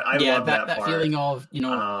I love that part. Feeling of, you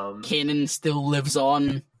know, Kanan still lives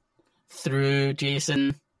on through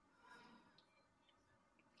Jacen.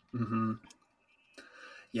 Mm-hmm.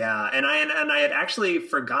 Yeah, and I had actually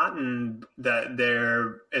forgotten that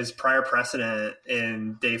there is prior precedent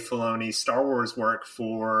in Dave Filoni's Star Wars work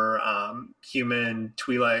for human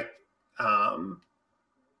Twi'lek.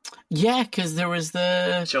 Yeah, because there was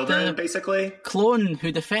the children, basically clone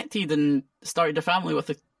who defected and started a family with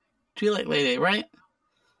a Twi'lek lady, right?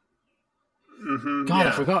 Mm-hmm, God, yeah.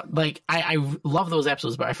 I forgot. Like, I love those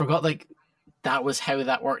episodes, but I forgot like that was how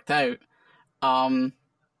that worked out.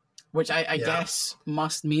 Which I guess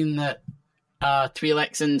must mean that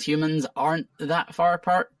Twi'leks and humans aren't that far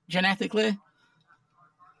apart genetically.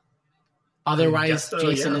 Otherwise, so,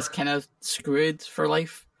 Jacen is kind of screwed for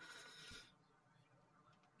life.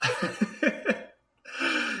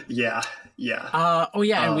 Yeah.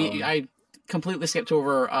 And I completely skipped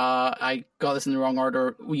over. I got this in the wrong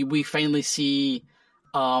order. We finally see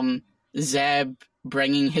Zeb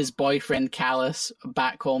bringing his boyfriend Kallus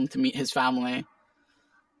back home to meet his family.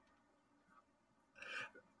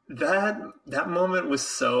 That moment was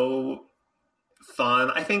so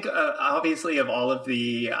fun. I think obviously of all of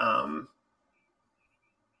the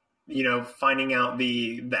finding out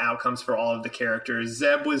the outcomes for all of the characters,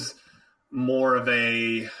 Zeb was more of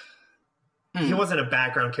a he wasn't a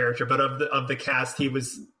background character, but of the cast he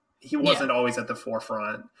wasn't always at the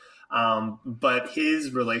forefront. But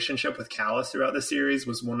his relationship with Kallus throughout the series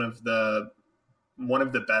was one of the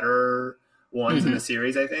better ones in the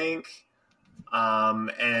series, I think.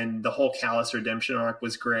 And the whole Kallus redemption arc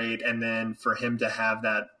was great. And then for him to have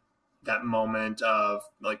that moment of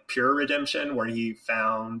like pure redemption where he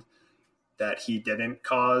found that he didn't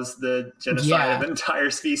cause the genocide of an entire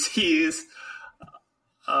species.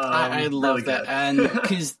 I love really that. Good. And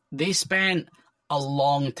because they spent a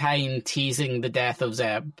long time teasing the death of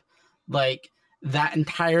Zeb. Like, that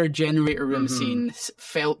entire generator room scene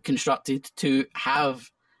felt constructed to have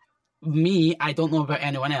me, I don't know about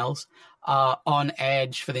anyone else, on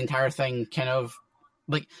edge for the entire thing. Kind of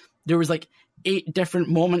like there was like 8 different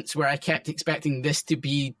moments where I kept expecting this to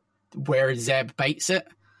be where Zeb bites it.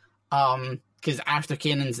 Because after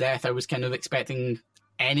Kanan's death, I was kind of expecting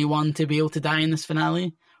anyone to be able to die in this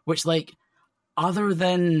finale, which, like, other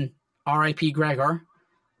than R.I.P. Gregor,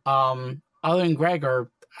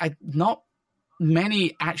 not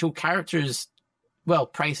many actual characters, well,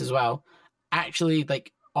 Price as well, actually,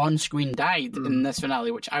 like, on screen died in this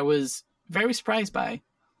finale, which I was very surprised by.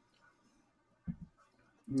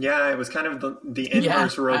 Yeah, it was kind of the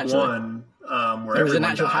inverse Rogue One, where there was an everyone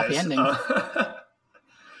actual dies. happy ending.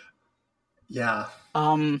 Yeah.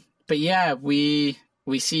 But yeah, we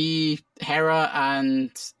see Hera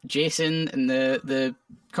and Jacen in the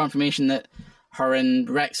confirmation that her and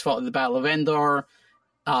Rex fought at the Battle of Endor.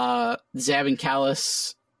 Zeb and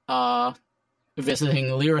Kallus visiting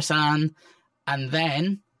Lyrasan, and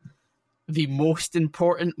then the most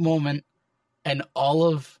important moment in all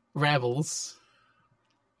of Rebels,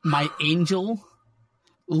 my angel,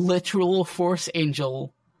 literal Force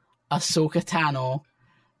angel, Ahsoka Tano,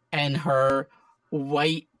 in her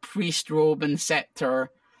white priest robe and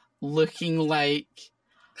scepter, looking like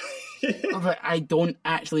I don't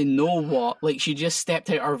actually know what. Like, she just stepped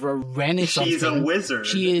out of a Renaissance. She's a wizard.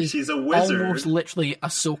 She's a wizard. Almost literally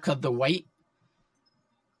Ahsoka the White.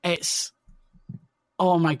 It's,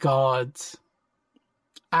 oh my god. So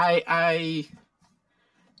I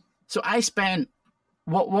spent,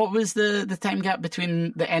 what was the time gap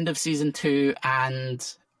between the end of season 2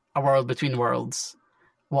 and A World Between Worlds?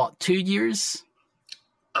 What, 2 years?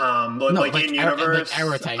 Like in universe,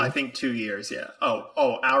 our time. I think 2 years. Yeah.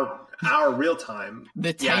 Oh, our real time.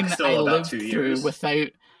 The time that I lived through without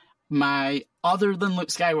my, other than Luke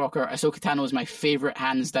Skywalker, Ahsoka Tano is my favorite,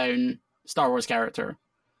 hands down, Star Wars character.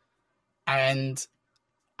 And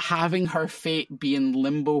having her fate be in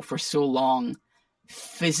limbo for so long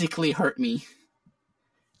physically hurt me.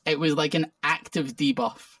 It was like an active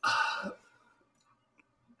debuff.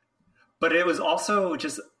 But it was also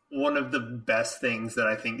just one of the best things that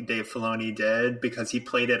I think Dave Filoni did, because he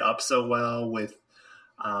played it up so well with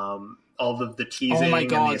all of the teasing and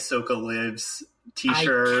the Ahsoka Lives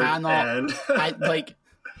t-shirt.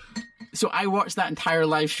 So I watched that entire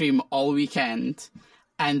live stream all weekend,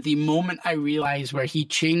 and the moment I realized where he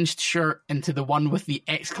changed shirt into the one with the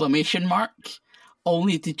exclamation mark,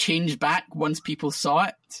 only to change back once people saw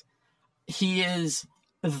it, he is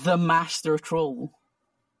the master troll.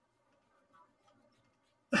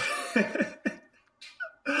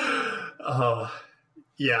 Oh,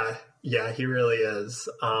 yeah, he really is.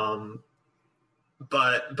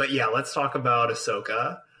 But yeah, let's talk about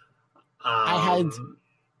Ahsoka. I had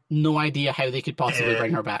no idea how they could possibly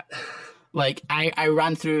bring her back. Like, I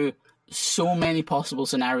ran through so many possible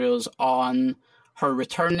scenarios on her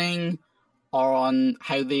returning, or on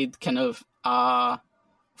how they'd kind of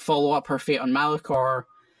follow up her fate on Malachor,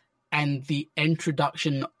 and the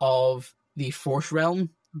introduction of the Force Realm,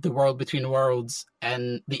 the world between worlds,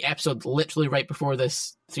 and the episode literally right before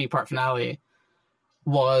this 3-part finale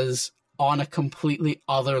was on a completely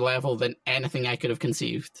other level than anything I could have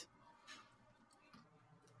conceived.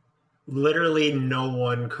 Literally no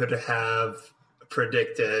one could have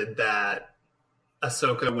predicted that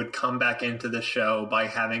Ahsoka would come back into the show by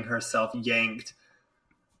having herself yanked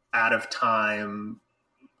out of time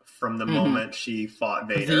from the moment she fought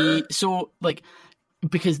Vader.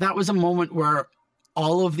 Because that was a moment where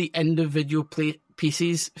all of the individual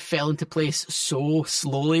pieces fell into place so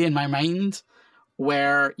slowly in my mind,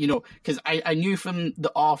 where, because I knew from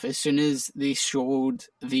the off, as soon as they showed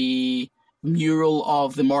the mural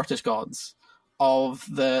of the Mortis gods, of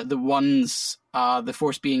the ones, the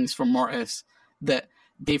Force beings from Mortis, that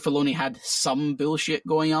Dave Filoni had some bullshit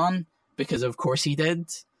going on, because of course he did.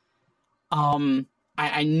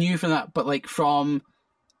 I knew from that, but from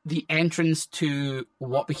the entrance to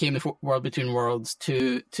what became the World Between Worlds,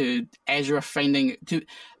 to Ezra finding, to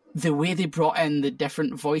the way they brought in the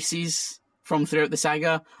different voices from throughout the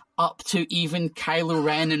saga, up to even Kylo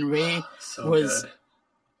Ren and Rey, was good.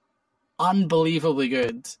 Unbelievably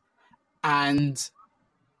good. And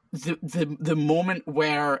the moment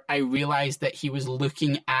where I realized that he was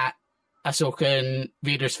looking at Ahsoka and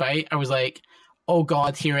Vader's fight, I was like, oh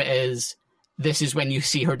god, here it is. This is when you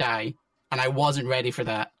see her die. And I wasn't ready for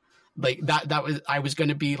that. I was going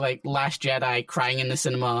to be like Last Jedi, crying in the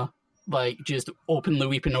cinema, just openly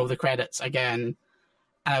weeping over the credits again.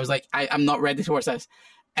 And I was like, I'm not ready to watch this.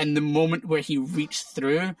 And the moment where he reached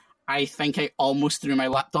through, I think I almost threw my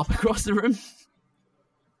laptop across the room.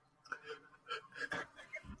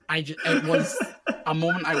 It was a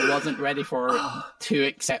moment I wasn't ready for, to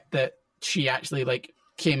accept that she actually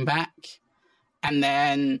came back. And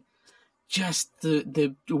then just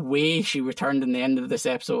the way she returned in the end of this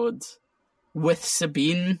episode with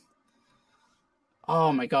Sabine.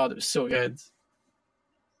 Oh my god, it was so good.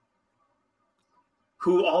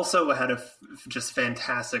 Who also had a just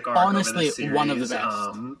fantastic arc. Honestly, over the series. One of the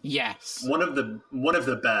best. Yes, one of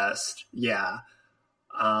the best. Yeah,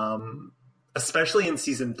 especially in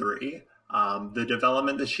season 3. The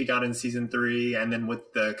development that she got in season 3, and then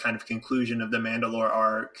with the kind of conclusion of the Mandalore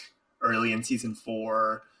arc early in season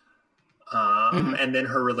 4, and then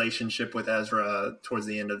her relationship with Ezra towards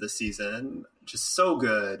the end of the season, just so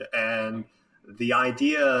good. And the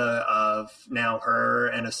idea of now her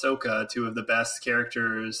and Ahsoka, two of the best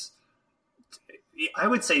characters, I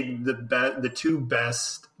would say the two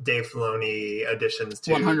best Dave Filoni additions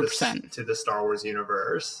to 100%. To the Star Wars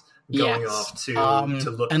universe, going off to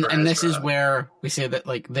look for and this is where we say that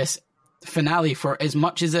this finale, for as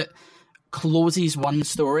much as it closes one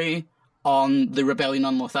story on the rebellion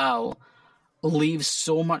on Lothal, leaves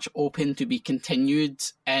so much open to be continued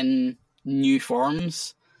in new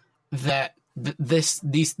forms, that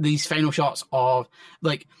these final shots of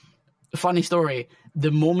funny story,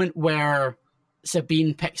 the moment where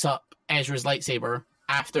Sabine picks up Ezra's lightsaber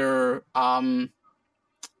after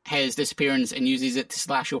his disappearance and uses it to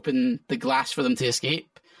slash open the glass for them to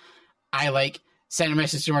escape, I sent a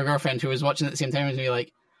message to my girlfriend who was watching at the same time as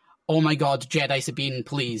me, oh my god, Jedi Sabine,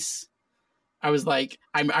 please. I was like,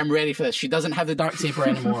 I'm ready for this. She doesn't have the Darksaber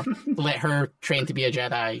anymore. Let her train to be a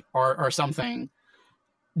Jedi or something.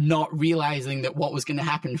 Not realizing that what was going to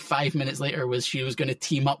happen 5 minutes later was she was going to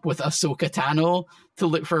team up with Ahsoka Tano to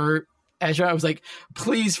look for Ezra. I was like,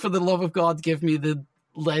 please, for the love of God, give me the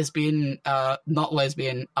Jedi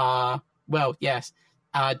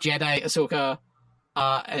Ahsoka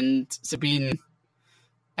and Sabine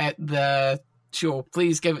at the show.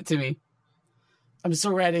 Please give it to me. I'm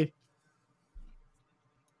so ready.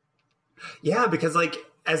 Yeah, because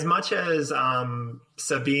as much as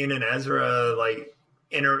Sabine and Ezra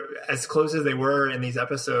as close as they were in these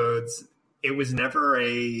episodes, it was never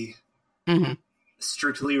a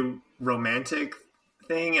strictly romantic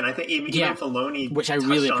thing. And I think even Filoni, which I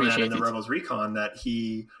really appreciated in the Rebels Recon, that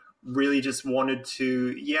he really just wanted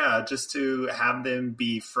to, just to have them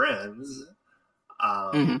be friends.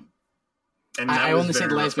 And I only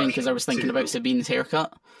said lesbian because I was thinking about Sabine's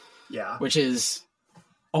haircut. Yeah, which is,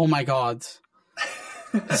 oh my god,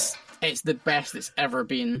 it's the best it's ever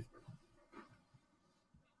been.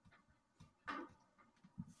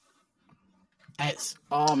 It's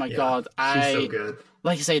oh my Yeah, god! she's so good.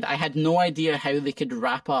 Like I said, I had no idea how they could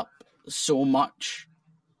wrap up so much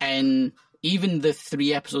in even the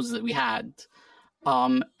 3 episodes that we had,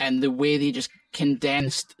 and the way they just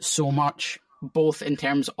condensed so much, both in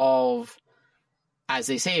terms of, as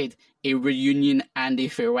they said, a reunion and a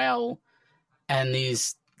farewell, and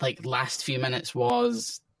these like last few minutes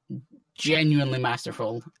was genuinely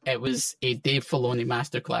masterful. It was a Dave Filoni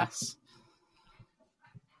masterclass.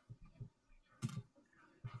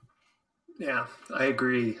 Yeah, I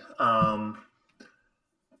agree.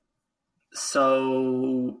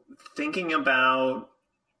 So thinking about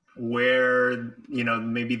where,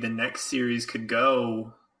 maybe the next series could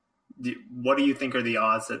go, what do you think are the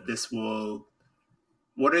odds that this will?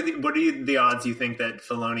 What are the odds you think that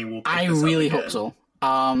Filoni will? Pick I this really up again? hope so.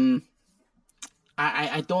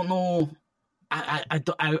 I don't know.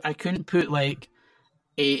 I couldn't put like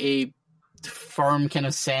a firm kind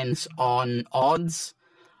of sense on odds,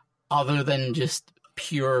 other than just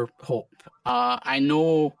pure hope. I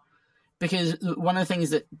know, because one of the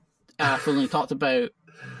things that Filoni talked about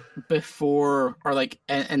before, or like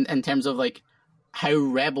in terms of like how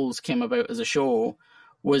Rebels came about as a show,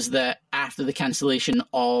 was that after the cancellation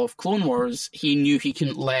of Clone Wars, he knew he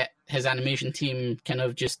couldn't let his animation team kind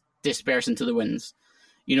of just disperse into the winds.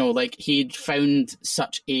 Like he'd found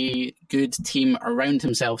such a good team around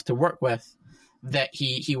himself to work with that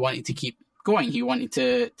he wanted to keep going. He wanted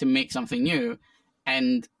to make something new,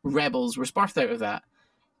 and Rebels was birthed out of that.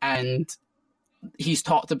 And he's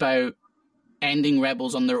talked about ending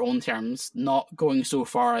Rebels on their own terms, not going so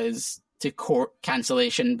far as to court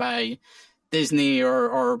cancellation by Disney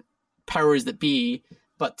or powers that be,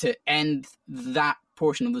 but to end that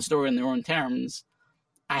portion of the story on their own terms.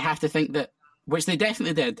 I have to think that, which they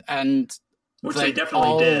definitely did, and which they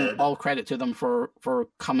definitely did. All credit to them for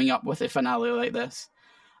coming up with a finale like this.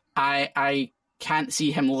 I can't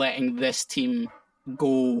see him letting this team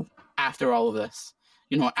go after all of this.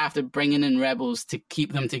 After bringing in Rebels to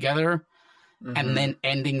keep them together, and then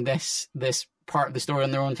ending this part of the story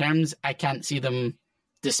on their own terms, I can't see them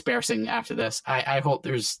dispersing after this. I hope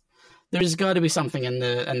there's got to be something in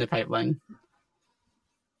the pipeline.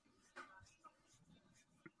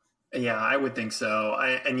 Yeah, I would think so.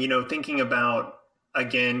 Thinking about,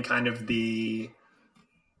 again, kind of the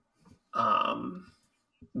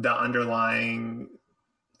underlying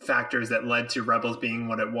factors that led to Rebels being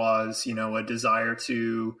what it was, a desire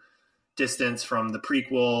to distance from the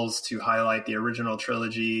prequels, to highlight the original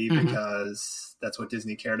trilogy, because that's what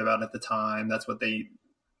Disney cared about at the time. That's what they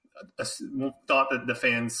thought that the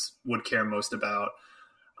fans would care most about.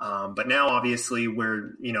 But now, obviously,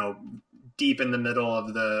 we're, deep in the middle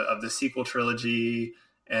of the sequel trilogy,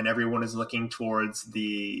 and everyone is looking towards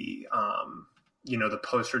the the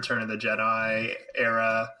post Return of the Jedi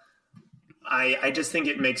era. I just think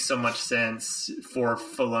it makes so much sense for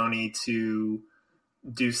Filoni to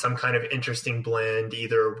do some kind of interesting blend,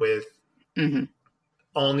 either with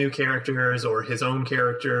all new characters, or his own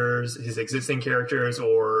characters, his existing characters,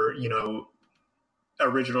 or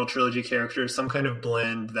original trilogy characters, some kind of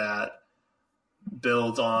blend that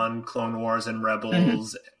builds on Clone Wars and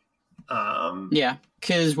Rebels. Yeah,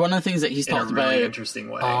 because one of the things that he's talked about interesting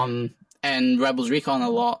way, and Rebels Recon a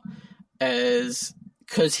lot, is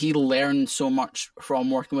because he learned so much from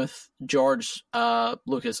working with George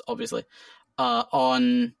Lucas, obviously,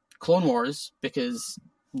 on Clone Wars, because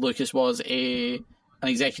Lucas was an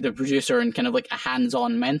executive producer and kind of like a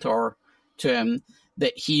hands-on mentor to him,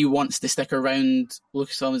 that he wants to stick around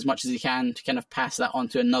Lucasfilm as much as he can to kind of pass that on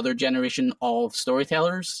to another generation of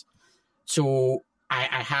storytellers. So I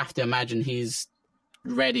have to imagine he's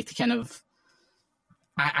ready to kind of...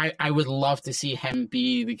 I would love to see him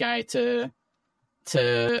be the guy to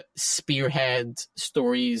spearhead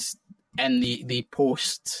stories in the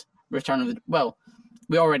post Return of the... Well,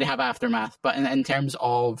 we already have Aftermath, but in terms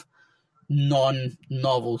of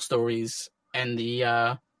non-novel stories in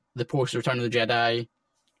the post Return of the Jedi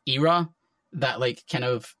era, that like kind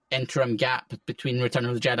of interim gap between Return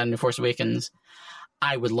of the Jedi and The Force Awakens,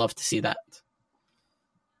 I would love to see that.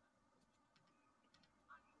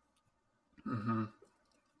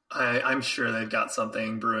 I'm sure they've got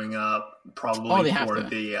something brewing up, probably for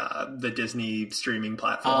the Disney streaming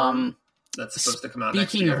platform that's supposed to come out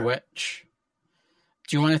next year. Speaking of which,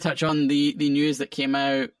 do you want to touch on the news that came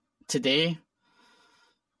out today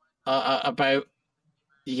about...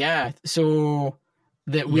 Yeah, so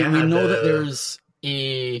that we know that there's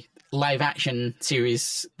a live action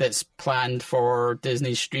series that's planned for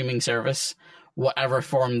Disney's streaming service, whatever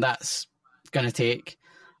form that's going to take.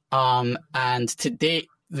 And to date,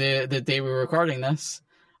 the day we're recording this,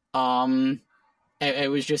 it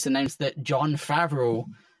was just announced that Jon Favreau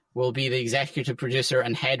will be the executive producer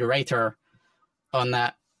and head writer on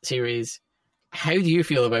that series. How do you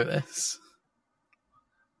feel about this?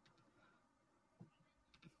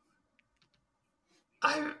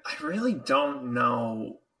 I really don't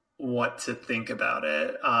know what to think about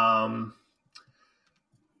it.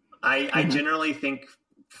 I generally think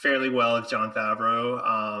fairly well of Jon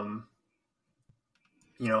Favreau.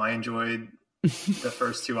 I enjoyed the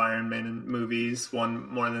first two Iron Man movies, one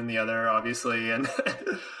more than the other, obviously, and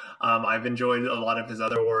I've enjoyed a lot of his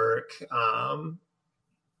other work.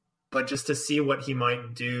 But just to see what he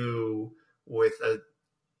might do with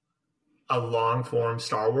a long form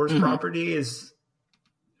Star Wars property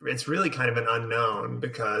it's really kind of an unknown,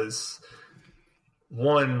 because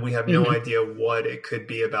one, we have no idea what it could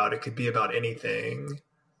be about. It could be about anything.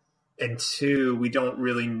 And two, we don't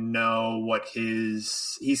really know what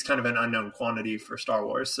he's kind of an unknown quantity for Star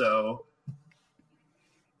Wars. So,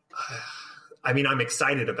 I mean, I'm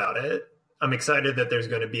excited about it. I'm excited that there's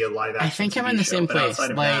going to be a live action. I think I'm TV in the show, same but place. outside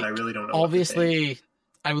of that, I really don't know. Obviously,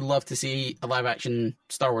 I would love to see a live action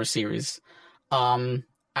Star Wars series.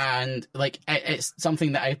 And it's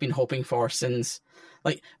something that I've been hoping for since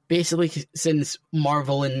Marvel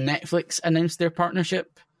and Netflix announced their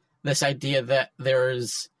partnership. This idea that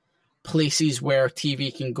there's places where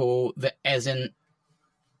TV can go that isn't,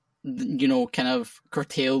 kind of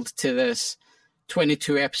curtailed to this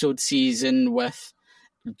 22 episode season with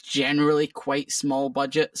generally quite small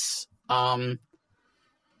budgets,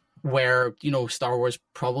 where, Star Wars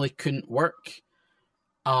probably couldn't work.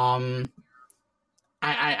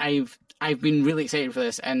 I've been really excited for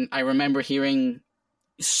this, and I remember hearing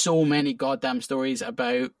so many goddamn stories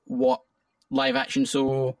about what live action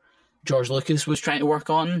show George Lucas was trying to work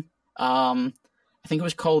on. I think it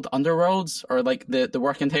was called Underworlds, or the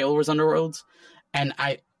working title was Underworlds, and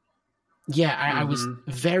I was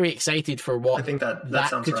very excited for what I think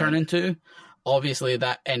that could turn into. Obviously,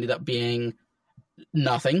 that ended up being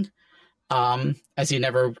nothing, as he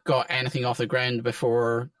never got anything off the ground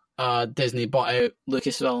before Disney bought out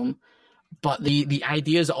Lucasfilm. But the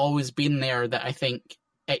idea's always been there that I think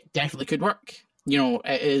it definitely could work.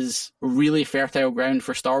 It is really fertile ground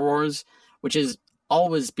for Star Wars, which has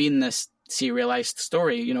always been this serialized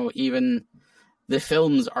story. Even the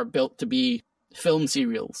films are built to be film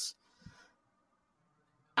serials.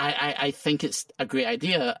 I think it's a great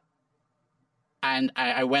idea. And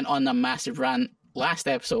I went on a massive rant last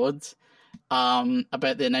episode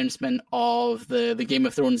about the announcement of the Game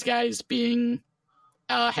of Thrones guys being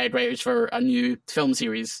head writers for a new film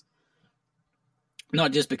series.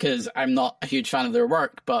 Not just because I'm not a huge fan of their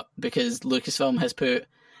work, but because Lucasfilm has put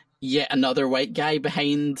yet another white guy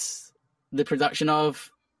behind the production of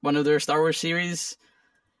one of their Star Wars series.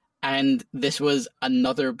 And this was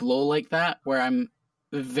another blow like that, where I'm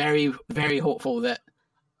very, very hopeful that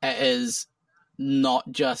it is not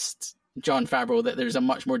just Jon Favreau, that there's a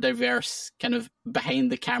much more diverse kind of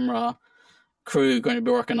behind the camera crew going to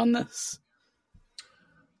be working on this.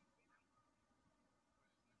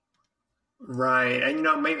 Right. And,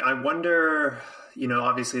 maybe I wonder,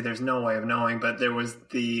 obviously there's no way of knowing, but there was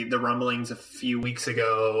the rumblings a few weeks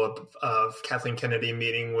ago of Kathleen Kennedy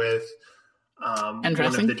meeting with one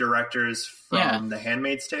of the directors from The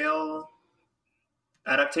Handmaid's Tale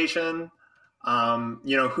adaptation.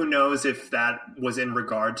 Who knows if that was in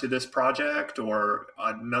regard to this project or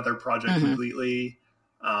another project completely.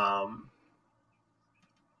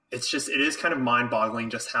 It is kind of mind-boggling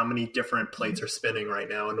just how many different plates are spinning right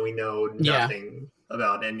now, and we know nothing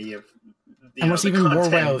about any of and what's even more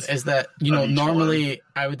wild is that, normally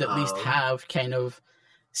I would at least have kind of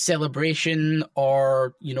celebration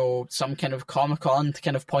or, some kind of Comic-Con to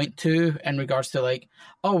kind of point to in regards to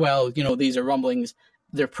these are rumblings.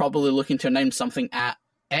 They're probably looking to announce something at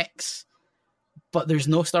X, but there's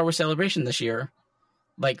no Star Wars Celebration this year.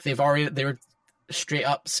 They were straight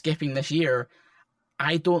up skipping this year.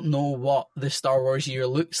 I don't know what the Star Wars year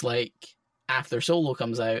looks like after Solo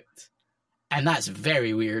comes out, and that's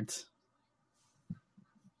very weird.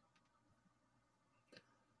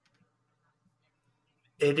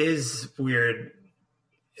 It is weird.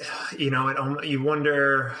 You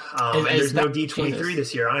wonder. And there's no D23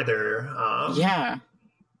 this year either.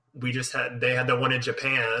 They had the one in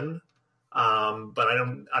Japan, but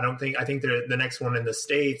I think the next one in the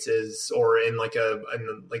States is, or in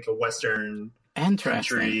a Western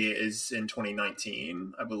country, is in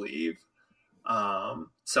 2019, I believe. I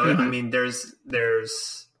mean,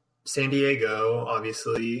 there's San Diego,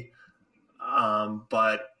 obviously,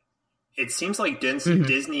 but it seems like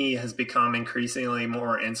Disney has become increasingly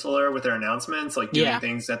more insular with their announcements, doing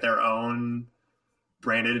things at their own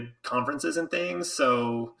branded conferences and things.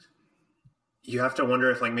 So you have to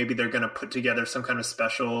wonder if like maybe they're going to put together some kind of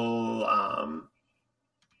special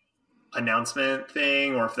announcement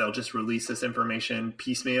thing, or if they'll just release this information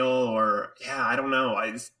piecemeal, or I don't know.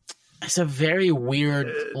 It's a very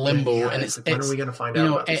weird limbo, and it's when are we going to find out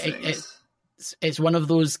about these things? It's one of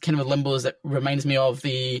those kind of limbos that reminds me of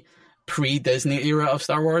the pre-Disney era of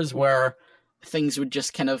Star Wars, where things would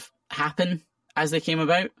just kind of happen as they came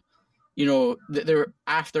about. You know, they're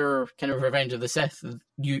after kind of Revenge of the Sith.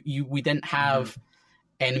 We didn't have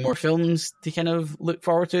any more films to kind of look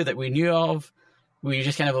forward to that we knew of. We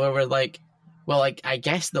just kind of were like, well, like I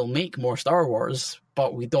guess they'll make more Star Wars,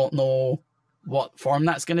 but we don't know what form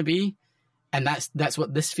that's going to be. And that's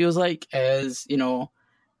what this feels like. Is, you know,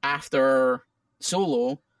 after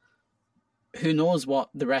Solo, who knows what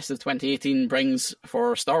the rest of 2018 brings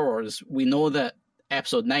for Star Wars? We know that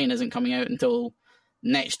Episode 9 isn't coming out until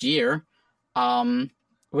next year.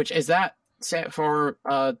 Which is that set for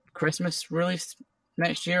Christmas release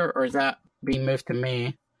next year, or is that being moved to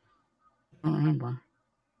May? I don't remember.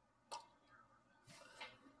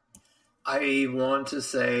 I want to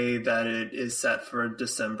say that it is set for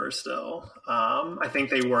December still. I think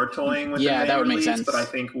they were toying with the May that would release, make sense. But I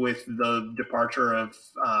think with the departure of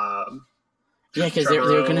because they're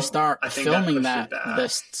going to start filming that back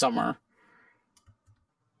this summer.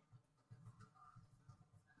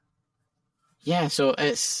 Yeah, so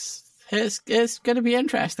it's going to be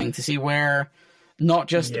interesting to see where, not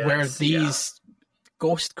just where these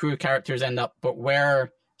Ghost Crew characters end up, but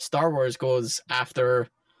where Star Wars goes after,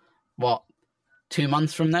 2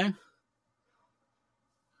 months from now?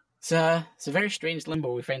 It's a very strange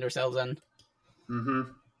limbo we find ourselves in. Mm-hmm.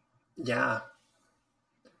 Yeah.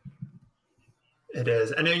 It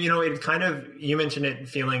is. And, you know, it kind of, you mentioned it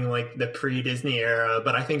feeling like the pre-Disney era,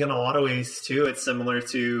 but I think in a lot of ways, too, it's similar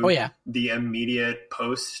to the immediate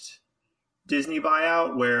post-Disney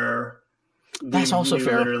buyout, where that's also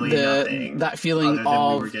fair. That feeling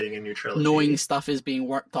of we were getting a new trilogy. Knowing stuff is being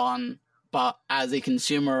worked on, but as a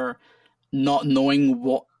consumer, not knowing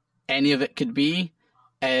what any of it could be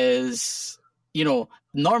is, you know,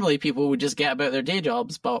 normally people would just get about their day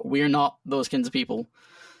jobs, but we're not those kinds of people.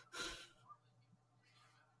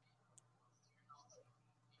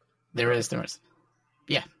 There is.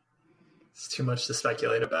 Yeah. It's too much to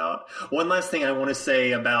speculate about. One last thing I want to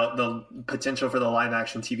say about the potential for the live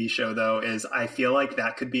action TV show, though, is I feel like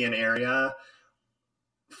that could be an area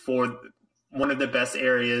for one of the best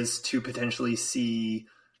areas to potentially see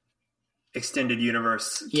extended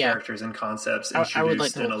universe characters and concepts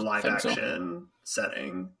introduced in a live action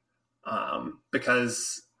setting.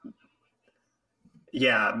 Because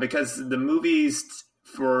the movies,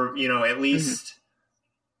 for, you know, at least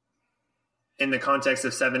in the context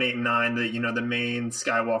of 7, 8, and 9, the main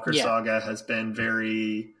Skywalker saga has been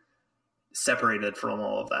very separated from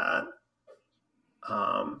all of that.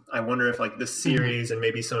 I wonder if like this series and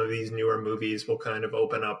maybe some of these newer movies will kind of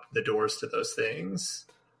open up the doors to those things,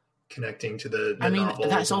 connecting to the novels.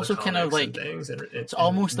 That's also kind of like it's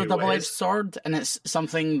almost a double-edged sword, and it's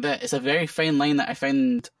something that it's a very fine line that I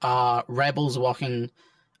find Rebels walking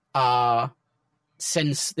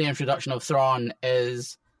since the introduction of Thrawn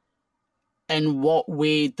is, in what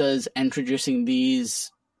way does introducing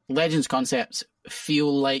these Legends concepts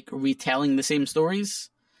feel like retelling the same stories?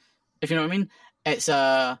 If you know what I mean? It's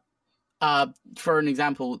for an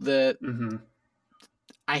example,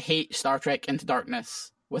 I hate Star Trek Into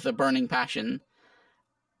Darkness with a burning passion,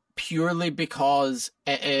 purely because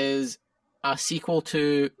it is a sequel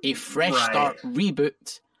to a fresh start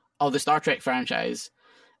reboot of the Star Trek franchise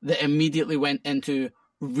that immediately went into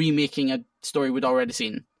remaking a story we'd already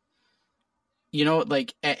seen. You know,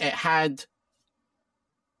 like it had.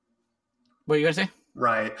 What are you gonna say?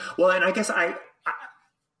 Right. Well, and I guess I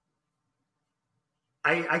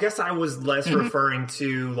guess I was less referring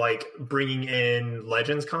to like bringing in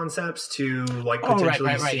Legends concepts to like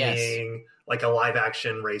potentially seeing like a live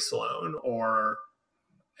action Rey Sloane or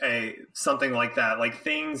something like that, like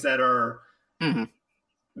things that are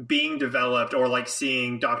being developed, or like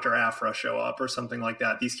seeing Dr. Aphra show up or something like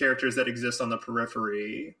that. These characters that exist on the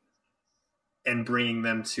periphery, and bringing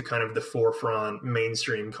them to kind of the forefront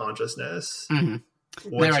mainstream consciousness.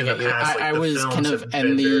 Which in the past, I was kind of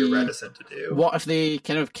in the very reticent to do. What if they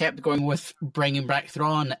kind of kept going with bringing back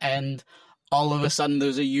Thrawn, and all of a sudden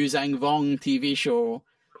there's a Yu Zhang Vong TV show?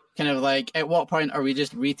 Kind of like, at what point are we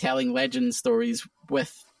just retelling Legend stories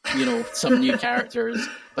with, you know, some new characters?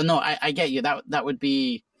 But no, I get you. That would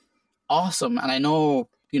be awesome. And I know,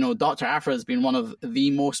 you know, Dr. Aphra has been one of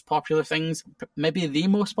the most popular things, maybe the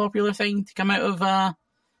most popular thing to come out of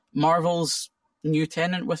Marvel's new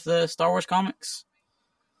tenant with the Star Wars comics.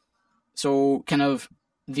 So kind of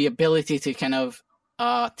the ability to kind of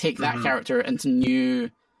take that character into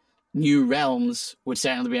new realms would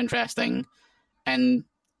certainly be interesting, and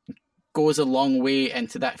goes a long way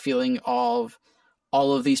into that feeling of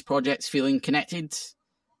all of these projects feeling connected.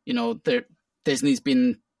 You know, Disney's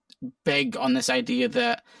been big on this idea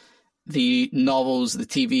that the novels, the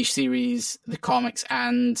TV series, the comics,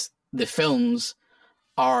 and the films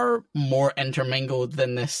are more intermingled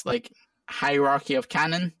than this like hierarchy of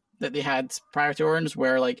canon that they had prior to Orange,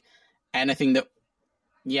 where like anything that,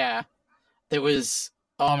 there was,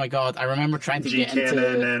 oh my god, I remember trying to get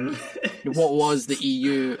into what was the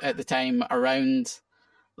EU at the time around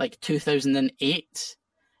like 2008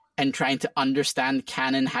 and trying to understand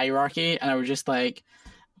canon hierarchy, and I was just like,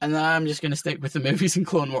 and I'm just going to stick with the movies and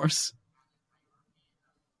Clone Wars.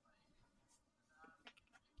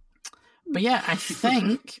 But yeah, I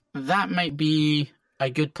think that might be a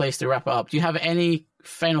good place to wrap it up. Do you have any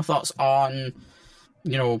final thoughts on,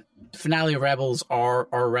 you know, finale of Rebels or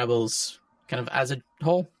Rebels kind of as a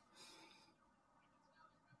whole?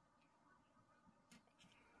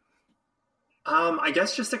 I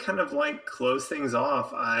guess just to kind of like close things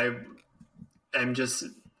off, I am just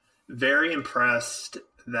very impressed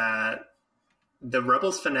that the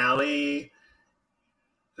Rebels finale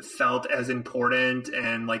felt as important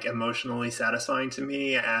and like emotionally satisfying to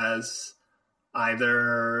me as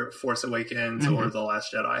either Force Awakens or The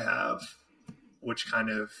Last Jedi have, which kind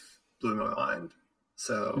of blew my mind.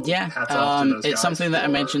 So hats off to those guys. It's something that I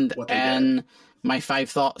mentioned in my 5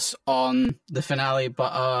 thoughts on the finale,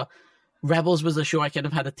 but Rebels was a show I kind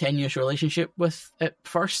of had a tenuous relationship with at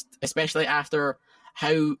first, especially after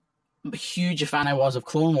how huge a fan I was of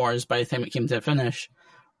Clone Wars by the time it came to a finish.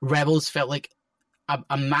 Rebels felt like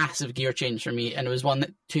a massive gear change for me, and it was one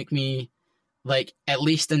that took me like at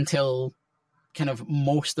least until kind of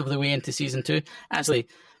most of the way into season 2. Actually,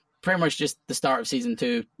 pretty much just the start of season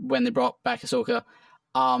 2 when they brought back Ahsoka,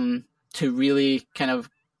 to really kind of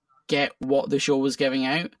get what the show was giving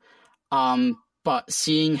out. But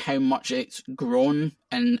seeing how much it's grown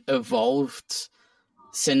and evolved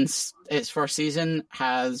since its first season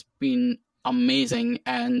has been amazing,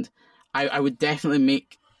 and I would definitely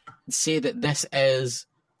say that this is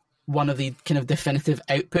one of the kind of definitive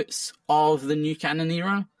outputs of the new canon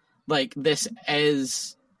era. Like, this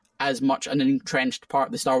is as much an entrenched part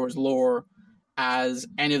of the Star Wars lore as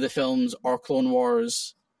any of the films or Clone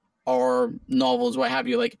Wars or novels, what have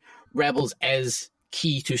you. Like, Rebels is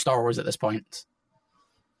key to Star Wars at this point.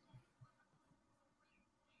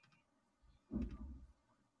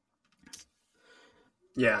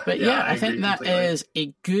 I think that completely is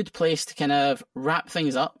a good place to kind of wrap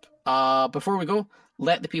things up. Before we go,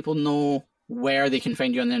 let the people know where they can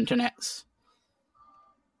find you on the internets.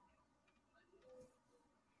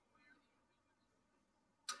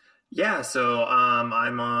 Yeah, so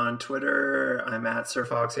I'm on Twitter. I'm at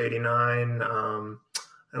SirFox89.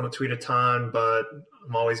 I don't tweet a ton, but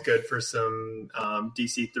I'm always good for some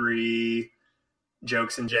DC3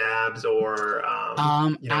 jokes and jabs, or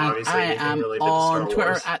obviously I am related on to Star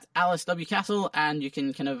Twitter Wars. at Alice W. Castle, and you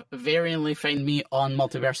can kind of variantly find me on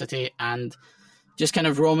Multiversity and just kind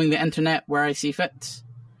of roaming the internet where I see fit.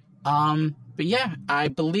 But yeah, I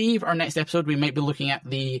believe our next episode we might be looking at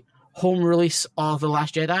the home release of The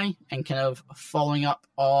Last Jedi and kind of following up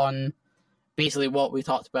on basically what we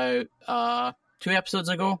talked about 2 episodes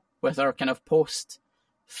ago with our kind of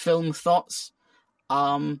post-film thoughts.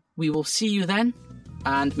 We will see you then,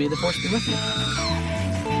 and may the Force be with you.